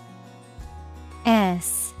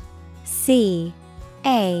 S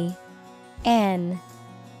Scandal.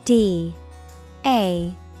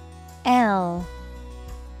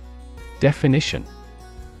 Definition: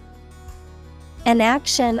 An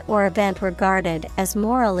action or event regarded as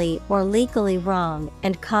morally or legally wrong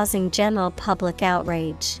and causing general public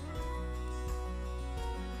outrage.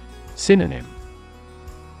 Synonym: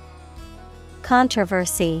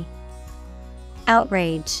 Controversy,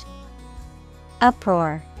 outrage,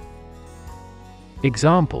 uproar.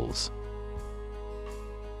 Examples: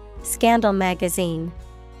 Scandal magazine.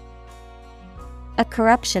 A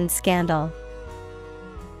corruption scandal.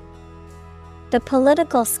 The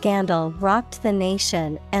political scandal rocked the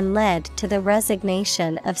nation and led to the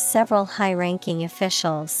resignation of several high-ranking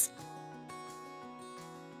officials.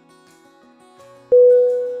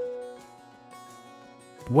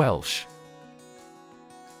 Welsh.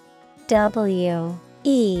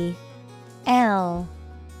 W-E-L-S-H.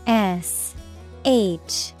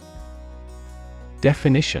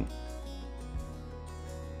 Definition: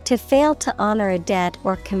 To fail to honor a debt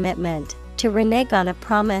or commitment, to renege on a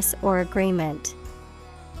promise or agreement.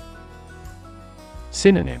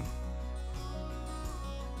 Synonym: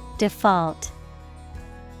 Default,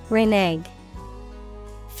 renege,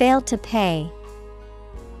 fail to pay.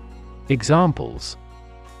 Examples: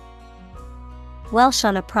 Welsh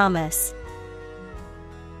on a promise.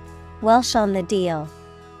 Welsh on the deal.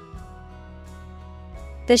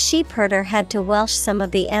 The sheep herder had to welsh some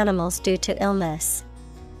of the animals due to illness.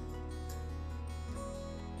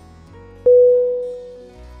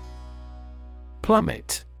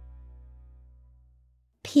 Plummet.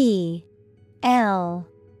 P-L-U-M-M-E-T.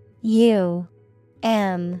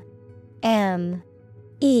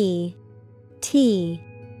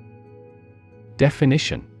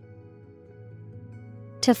 Definition: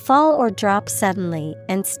 To fall or drop suddenly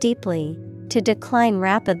and steeply, to decline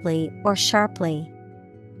rapidly or sharply.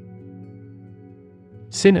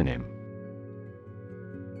 Synonym: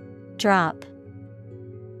 Drop,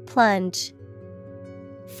 plunge,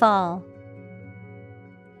 fall.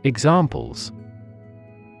 Examples: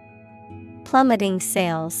 Plummeting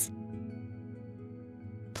sales.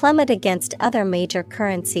 Plummet against other major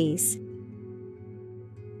currencies.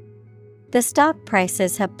 The stock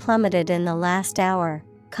prices have plummeted in the last hour,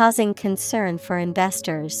 causing concern for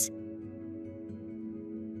investors.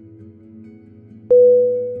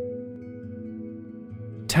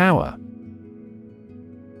 Tower.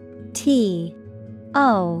 T-O-W-E-R.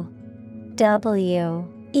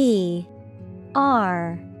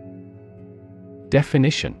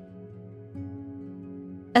 Definition: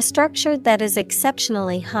 A structure that is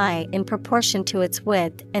exceptionally high in proportion to its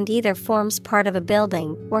width and either forms part of a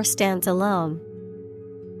building or stands alone.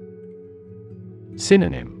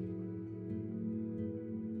 Synonym: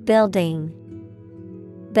 Building,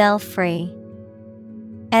 belfry,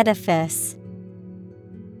 edifice.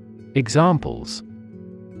 Examples: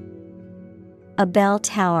 A bell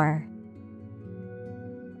tower.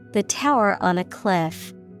 The tower on a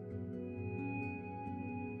cliff.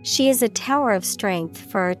 She is a tower of strength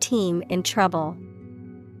for our team in trouble.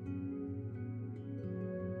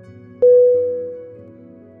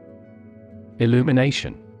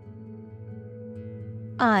 Illumination.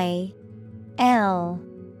 I-L-L-U-M-I-N-A-T-I-O-N.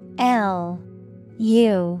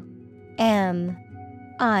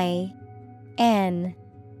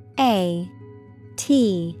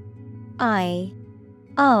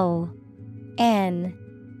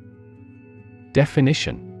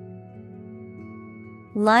 Definition: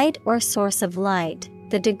 Light or source of light,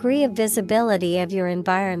 the degree of visibility of your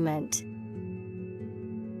environment.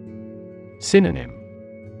 Synonym: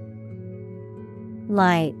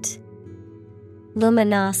 Light,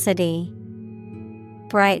 luminosity,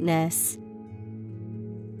 brightness.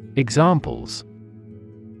 Examples: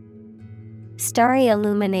 Starry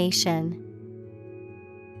illumination.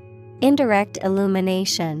 Indirect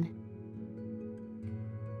illumination.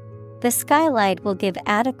 The skylight will give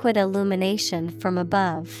adequate illumination from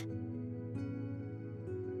above.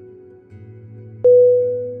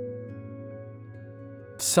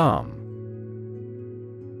 Psalm.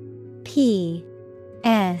 P-S-A-L-M.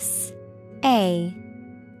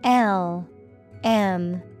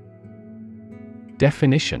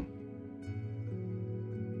 Definition: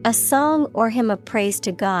 A song or hymn of praise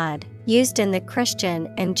to God, used in the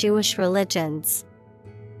Christian and Jewish religions.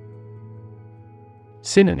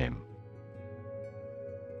 Synonym: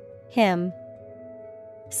 Hymn,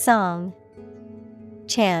 song,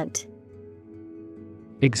 chant.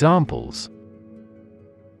 Examples: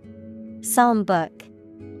 Psalm book.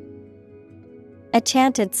 A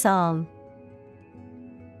chanted psalm.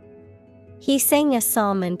 He sang a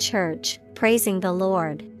psalm in church, praising the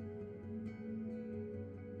Lord.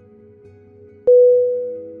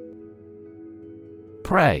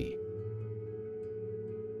 Pray.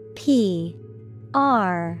 P-R-A-Y.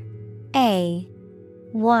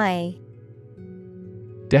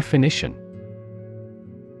 Definition: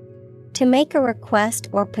 to make a request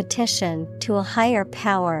or petition to a higher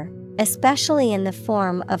power, especially in the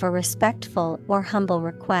form of a respectful or humble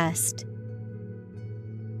request.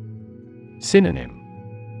 Synonym: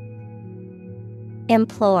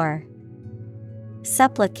 Implore,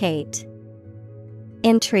 supplicate,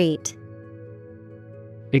 entreat.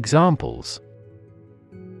 Examples: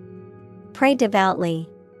 Pray devoutly.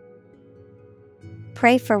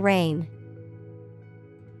 Pray for rain.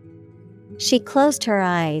 She closed her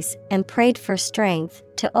eyes and prayed for strength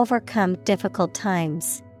to overcome difficult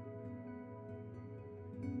times.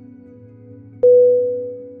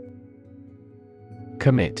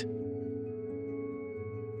 Commit.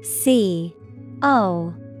 C-O-M-M-I-T.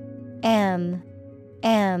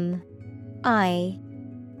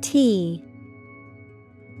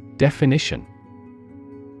 Definition: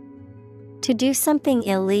 to do something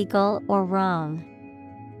illegal or wrong.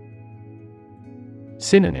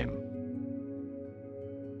 Synonym: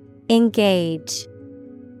 Engage,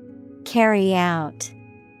 carry out,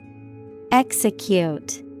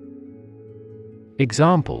 execute.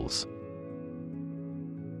 Examples: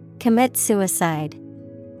 Commit suicide.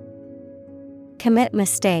 Commit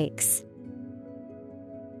mistakes.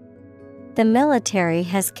 The military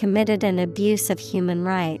has committed an abuse of human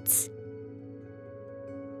rights.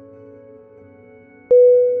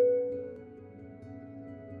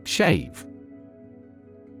 Shave.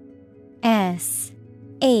 S-H-A-V-E.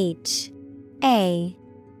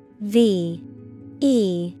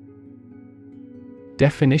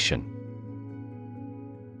 Definition: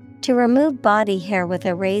 to remove body hair with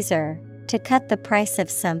a razor, to cut the price of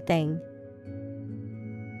something.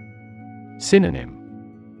 Synonym: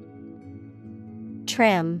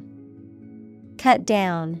 Trim, cut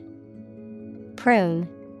down, prune.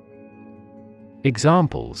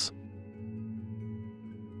 Examples: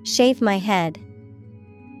 Shave my head.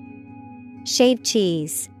 Shave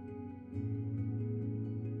cheese.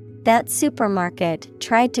 That supermarket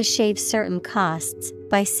tried to shave certain costs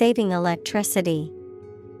by saving electricity.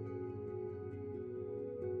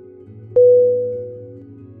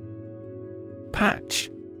 Patch.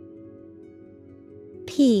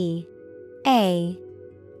 P-A-T-C-H.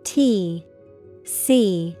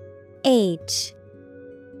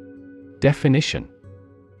 Definition: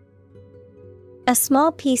 a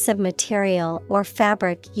small piece of material or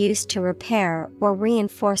fabric used to repair or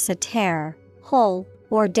reinforce a tear, hole,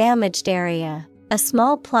 or damaged area. A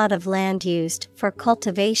small plot of land used for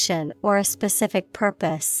cultivation or a specific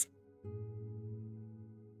purpose.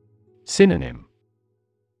 Synonym: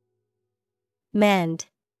 Mend,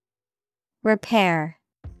 repair,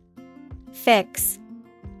 fix.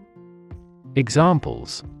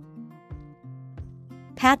 Examples: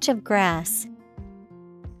 Patch of grass.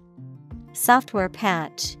 Software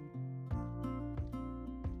patch.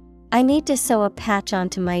 I need to sew a patch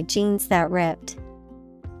onto my jeans that ripped.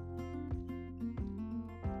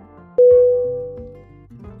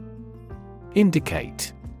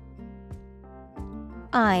 Indicate.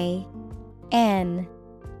 I-N-D-I-C-A-T-E.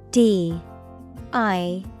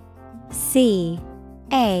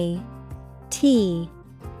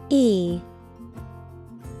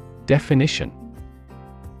 Definition: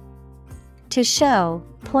 to show,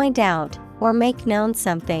 point out, or make known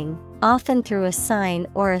something, often through a sign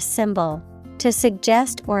or a symbol, to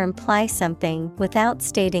suggest or imply something without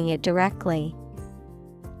stating it directly.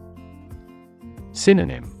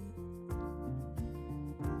 Synonym: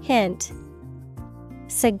 Hint,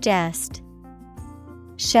 suggest,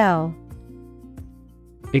 show.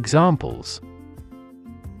 Examples: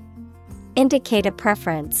 indicate a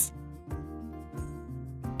preference.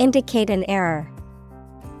 Indicate an error.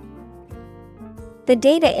 The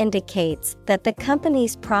data indicates that the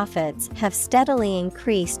company's profits have steadily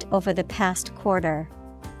increased over the past quarter.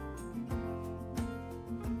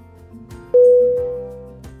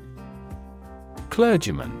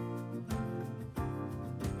 Clergyman.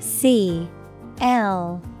 C-L-E-R-G-Y-M-A-N.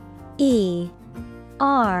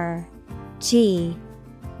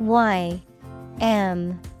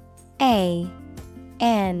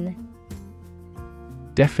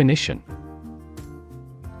 Definition: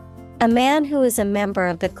 a man who is a member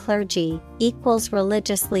of the clergy equals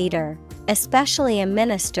religious leader, especially a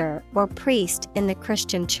minister or priest in the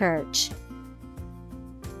Christian church.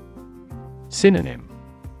 Synonym: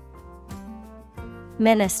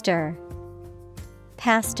 Minister,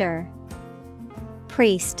 pastor,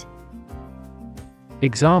 priest.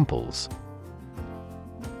 Examples: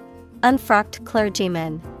 unfrocked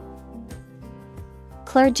clergyman.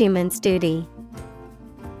 Clergyman's duty.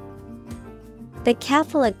 The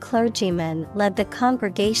Catholic clergyman led the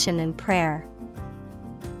congregation in prayer.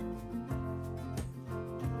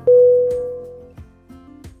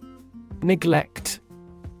 Neglect.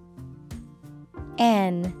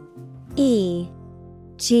 Neglect.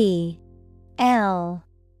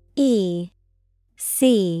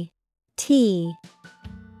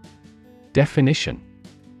 Definition: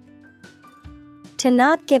 To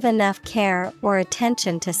not give enough care or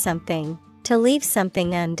attention to something, to leave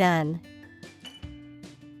something undone.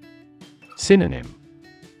 Synonym: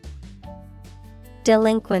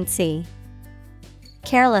 Delinquency,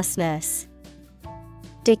 carelessness,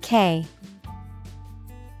 decay.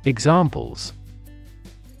 Examples: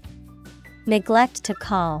 Neglect to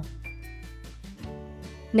call.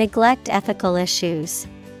 Neglect ethical issues.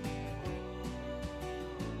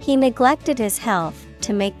 He neglected his health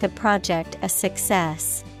to make the project a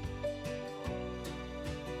success.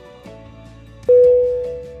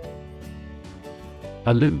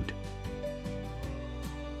 Allude.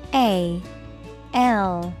 A-L-L-U-D-E.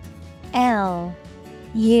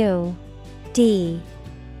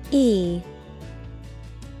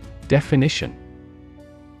 Definition: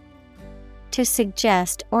 To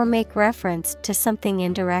suggest or make reference to something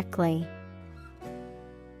indirectly.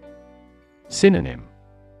 Synonym: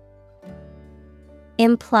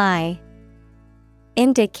 Imply,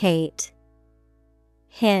 indicate,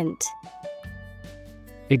 hint.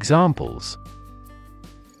 Examples: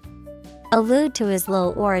 Allude to his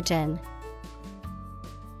low origin.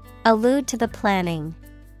 Allude to the planning.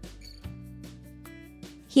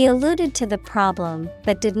 He alluded to the problem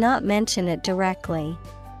but did not mention it directly.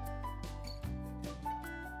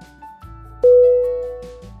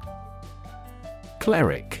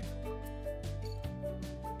 Cleric.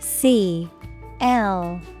 C-L-E-R-I-C.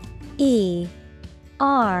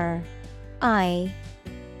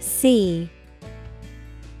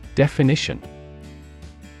 Definition: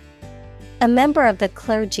 A member of the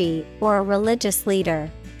clergy or a religious leader,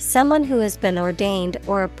 someone who has been ordained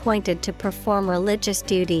or appointed to perform religious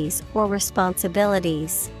duties or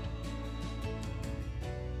responsibilities.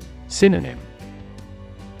 Synonym: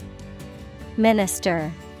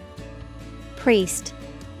 Minister, priest,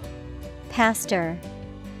 pastor.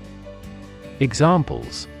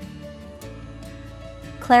 Examples: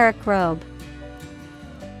 Cleric robe.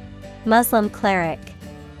 Muslim cleric.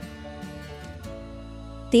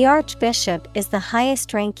 The Archbishop is the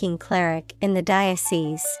highest-ranking cleric in the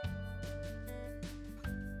diocese.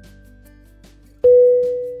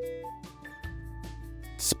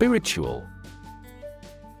 Spiritual.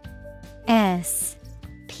 S-P-I-R-I-T-U-A-L.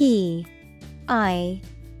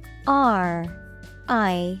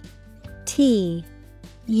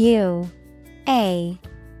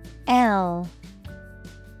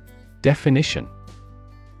 Definition: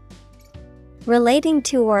 Relating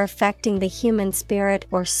to or affecting the human spirit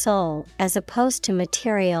or soul as opposed to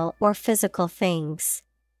material or physical things.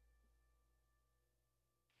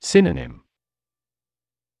 Synonym: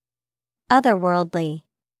 Otherworldly,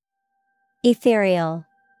 ethereal,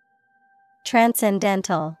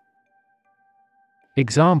 transcendental.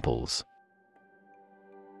 Examples: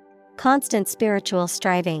 Constant spiritual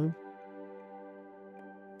striving.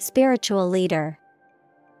 Spiritual leader.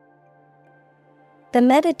 The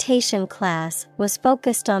meditation class was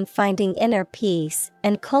focused on finding inner peace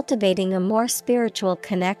and cultivating a more spiritual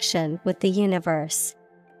connection with the universe.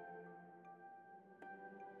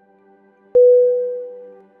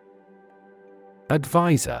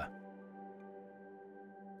 Advisor.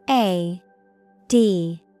 A-D-V-I-S-E-R.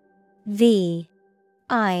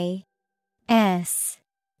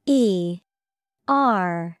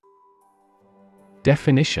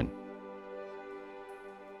 Definition: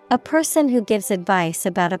 A person who gives advice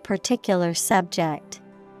about a particular subject.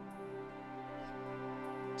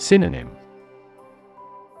 Synonym: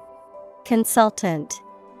 Consultant,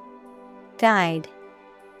 guide,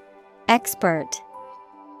 expert.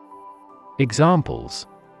 Examples: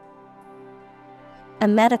 A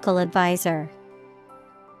medical advisor.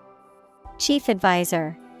 Chief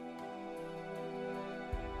advisor.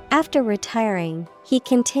 After retiring, he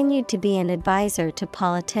continued to be an advisor to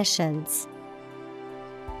politicians.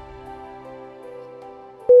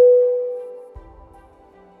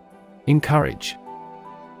 Encourage.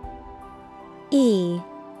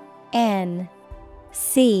 E-N-C-O-U-R-A-G-E.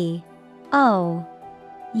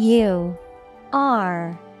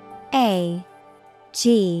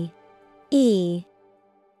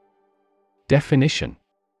 Definition: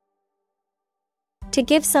 To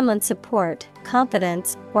give someone support,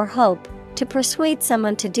 confidence, or hope, to persuade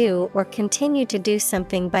someone to do or continue to do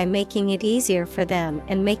something by making it easier for them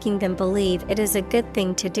and making them believe it is a good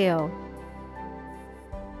thing to do.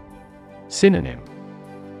 Synonym: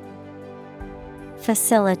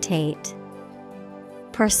 facilitate,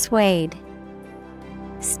 persuade,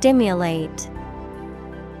 stimulate.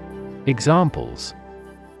 Examples: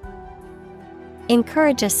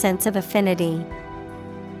 Encourage a sense of affinity.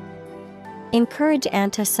 Encourage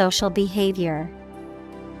antisocial behavior.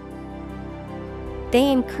 They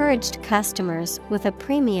encouraged customers with a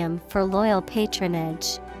premium for loyal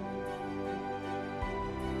patronage.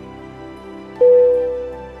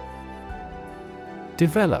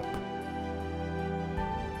 Develop.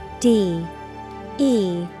 D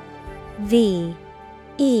E V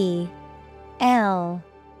E L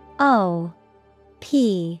O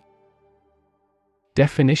P.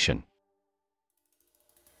 Definition: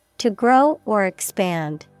 To grow or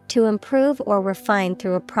expand, to improve or refine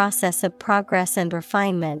through a process of progress and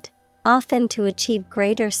refinement, often to achieve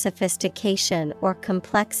greater sophistication or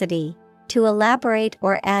complexity, to elaborate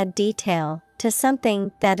or add detail to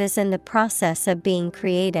something that is in the process of being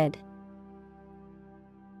created.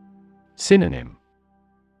 Synonym: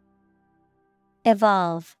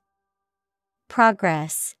 Evolve,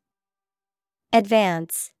 progress,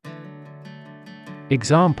 advance.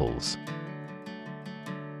 Examples: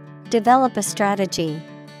 Develop a strategy.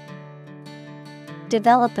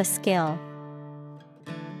 Develop a skill.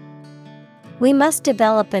 We must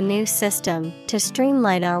develop a new system to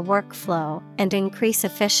streamline our workflow and increase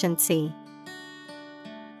efficiency.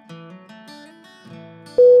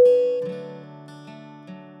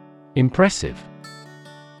 Impressive.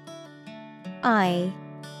 I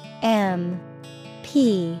M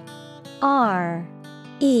P R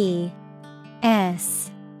E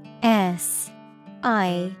S S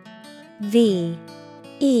I V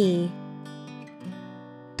E.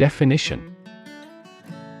 Definition: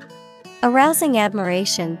 Arousing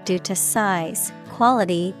admiration due to size,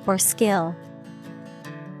 quality, or skill.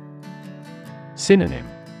 Synonym: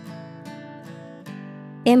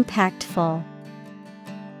 Impactful,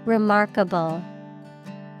 remarkable,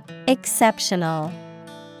 exceptional.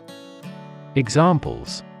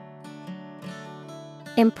 Examples: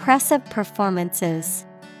 Impressive performances.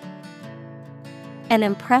 An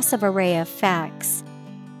impressive array of facts.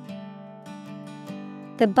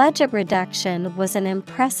 The budget reduction was an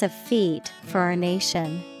impressive feat for our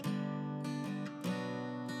nation.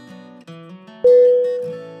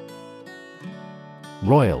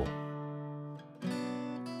 Royal.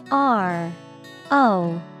 R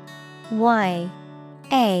O Y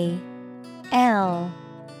A L.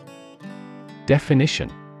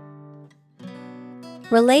 Definition: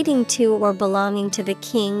 Relating to or belonging to the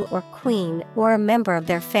king or queen or a member of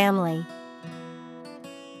their family.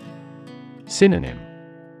 Synonym: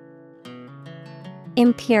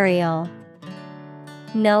 Imperial,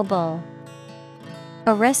 noble,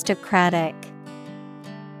 aristocratic.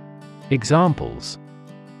 Examples: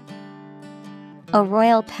 A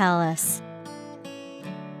royal palace.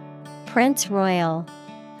 Prince Royal.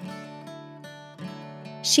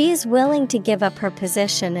 She is willing to give up her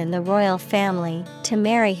position in the royal family to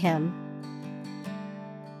marry him.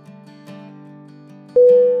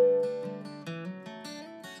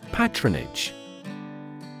 Patronage.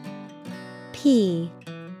 P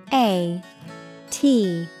A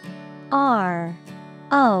T R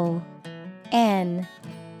O N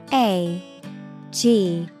A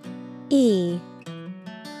G E.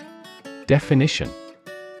 Definition: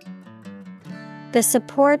 The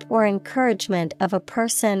support or encouragement of a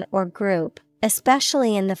person or group,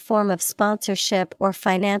 especially in the form of sponsorship or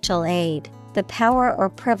financial aid, the power or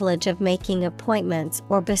privilege of making appointments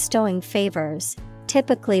or bestowing favors,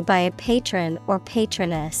 typically by a patron or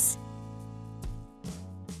patroness.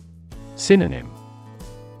 Synonym: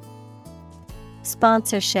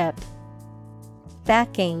 Sponsorship,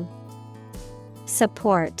 backing,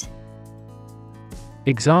 support.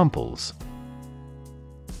 Examples: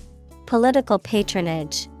 Political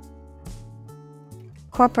patronage.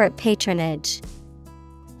 Corporate patronage.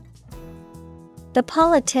 The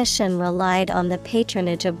politician relied on the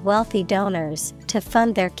patronage of wealthy donors to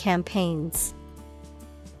fund their campaigns.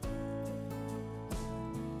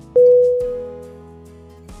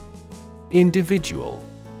 Individual.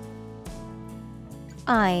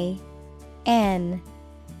 I N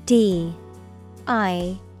D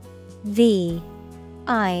I V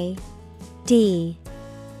I D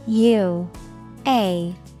U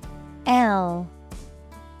A L.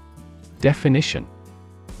 Definition: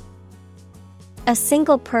 A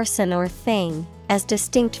single person or thing, as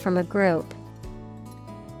distinct from a group.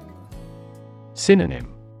 Synonym: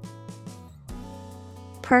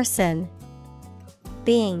 Person,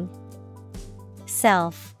 being,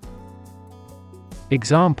 self.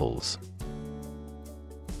 Examples: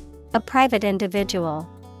 A private individual.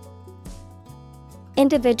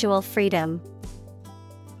 Individual freedom.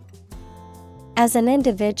 As an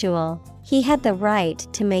individual, he had the right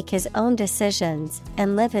to make his own decisions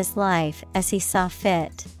and live his life as he saw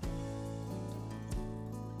fit.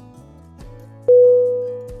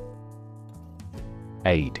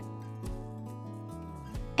 Aid.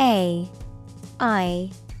 A-I-D.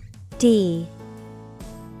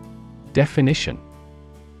 Definition.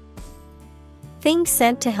 Things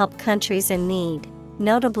sent to help countries in need,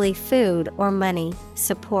 notably food or money,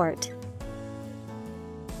 support.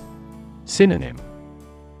 Synonym.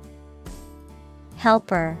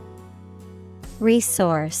 Helper,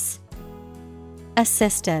 resource,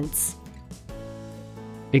 assistance.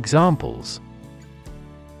 Examples.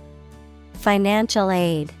 Financial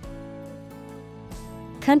aid.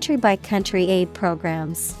 Country-by-country aid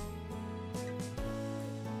programs.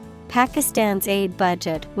 Pakistan's aid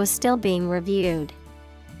budget was still being reviewed.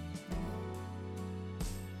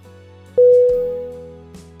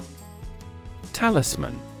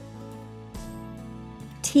 Talisman.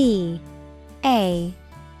 T-A-L-I-S-M-A-N.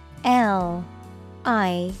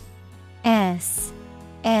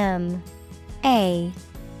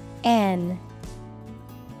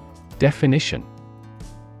 Definition.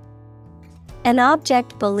 An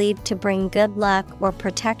object believed to bring good luck or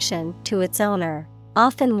protection to its owner,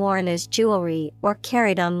 often worn as jewelry or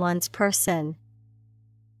carried on one's person.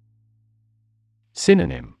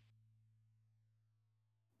 Synonym.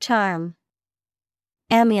 Charm,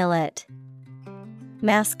 amulet,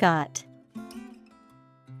 mascot.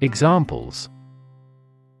 Examples.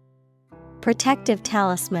 Protective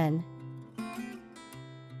talisman,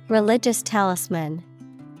 religious talisman.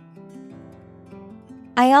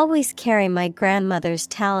 I always carry my grandmother's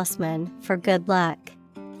talisman for good luck.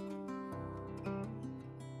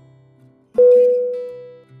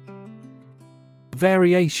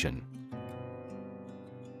 Variation.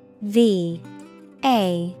 V-A-R-I-A-T-I-O-N.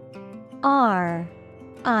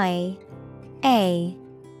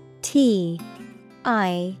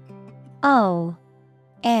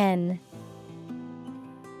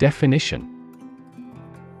 Definition.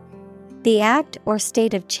 The act or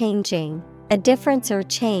state of changing, a difference or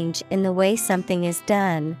change in the way something is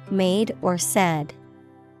done, made, or said.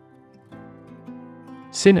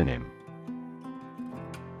 Synonym.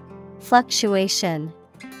 Fluctuation,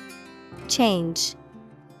 change,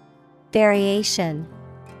 variation.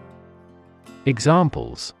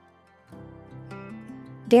 Examples.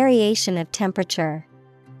 Variation of temperature,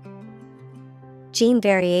 gene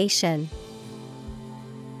variation.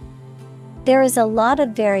 There is a lot of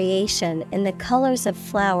variation in the colors of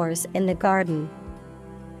flowers in the garden.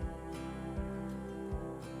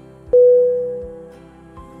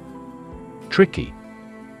 Tricky.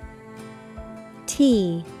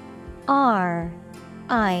 T-R-I-C-K-Y.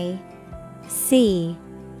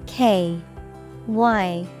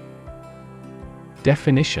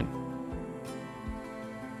 Definition.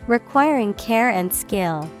 Requiring care and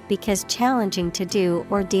skill because challenging to do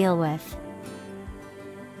or deal with.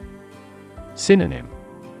 Synonym.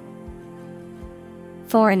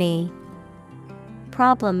 Thorny,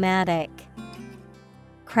 problematic,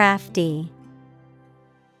 crafty.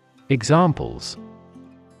 Examples.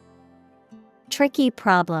 Tricky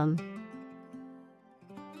problem,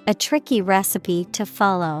 a tricky recipe to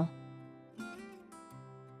follow.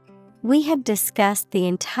 We have discussed the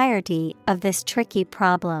entirety of this tricky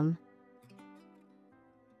problem.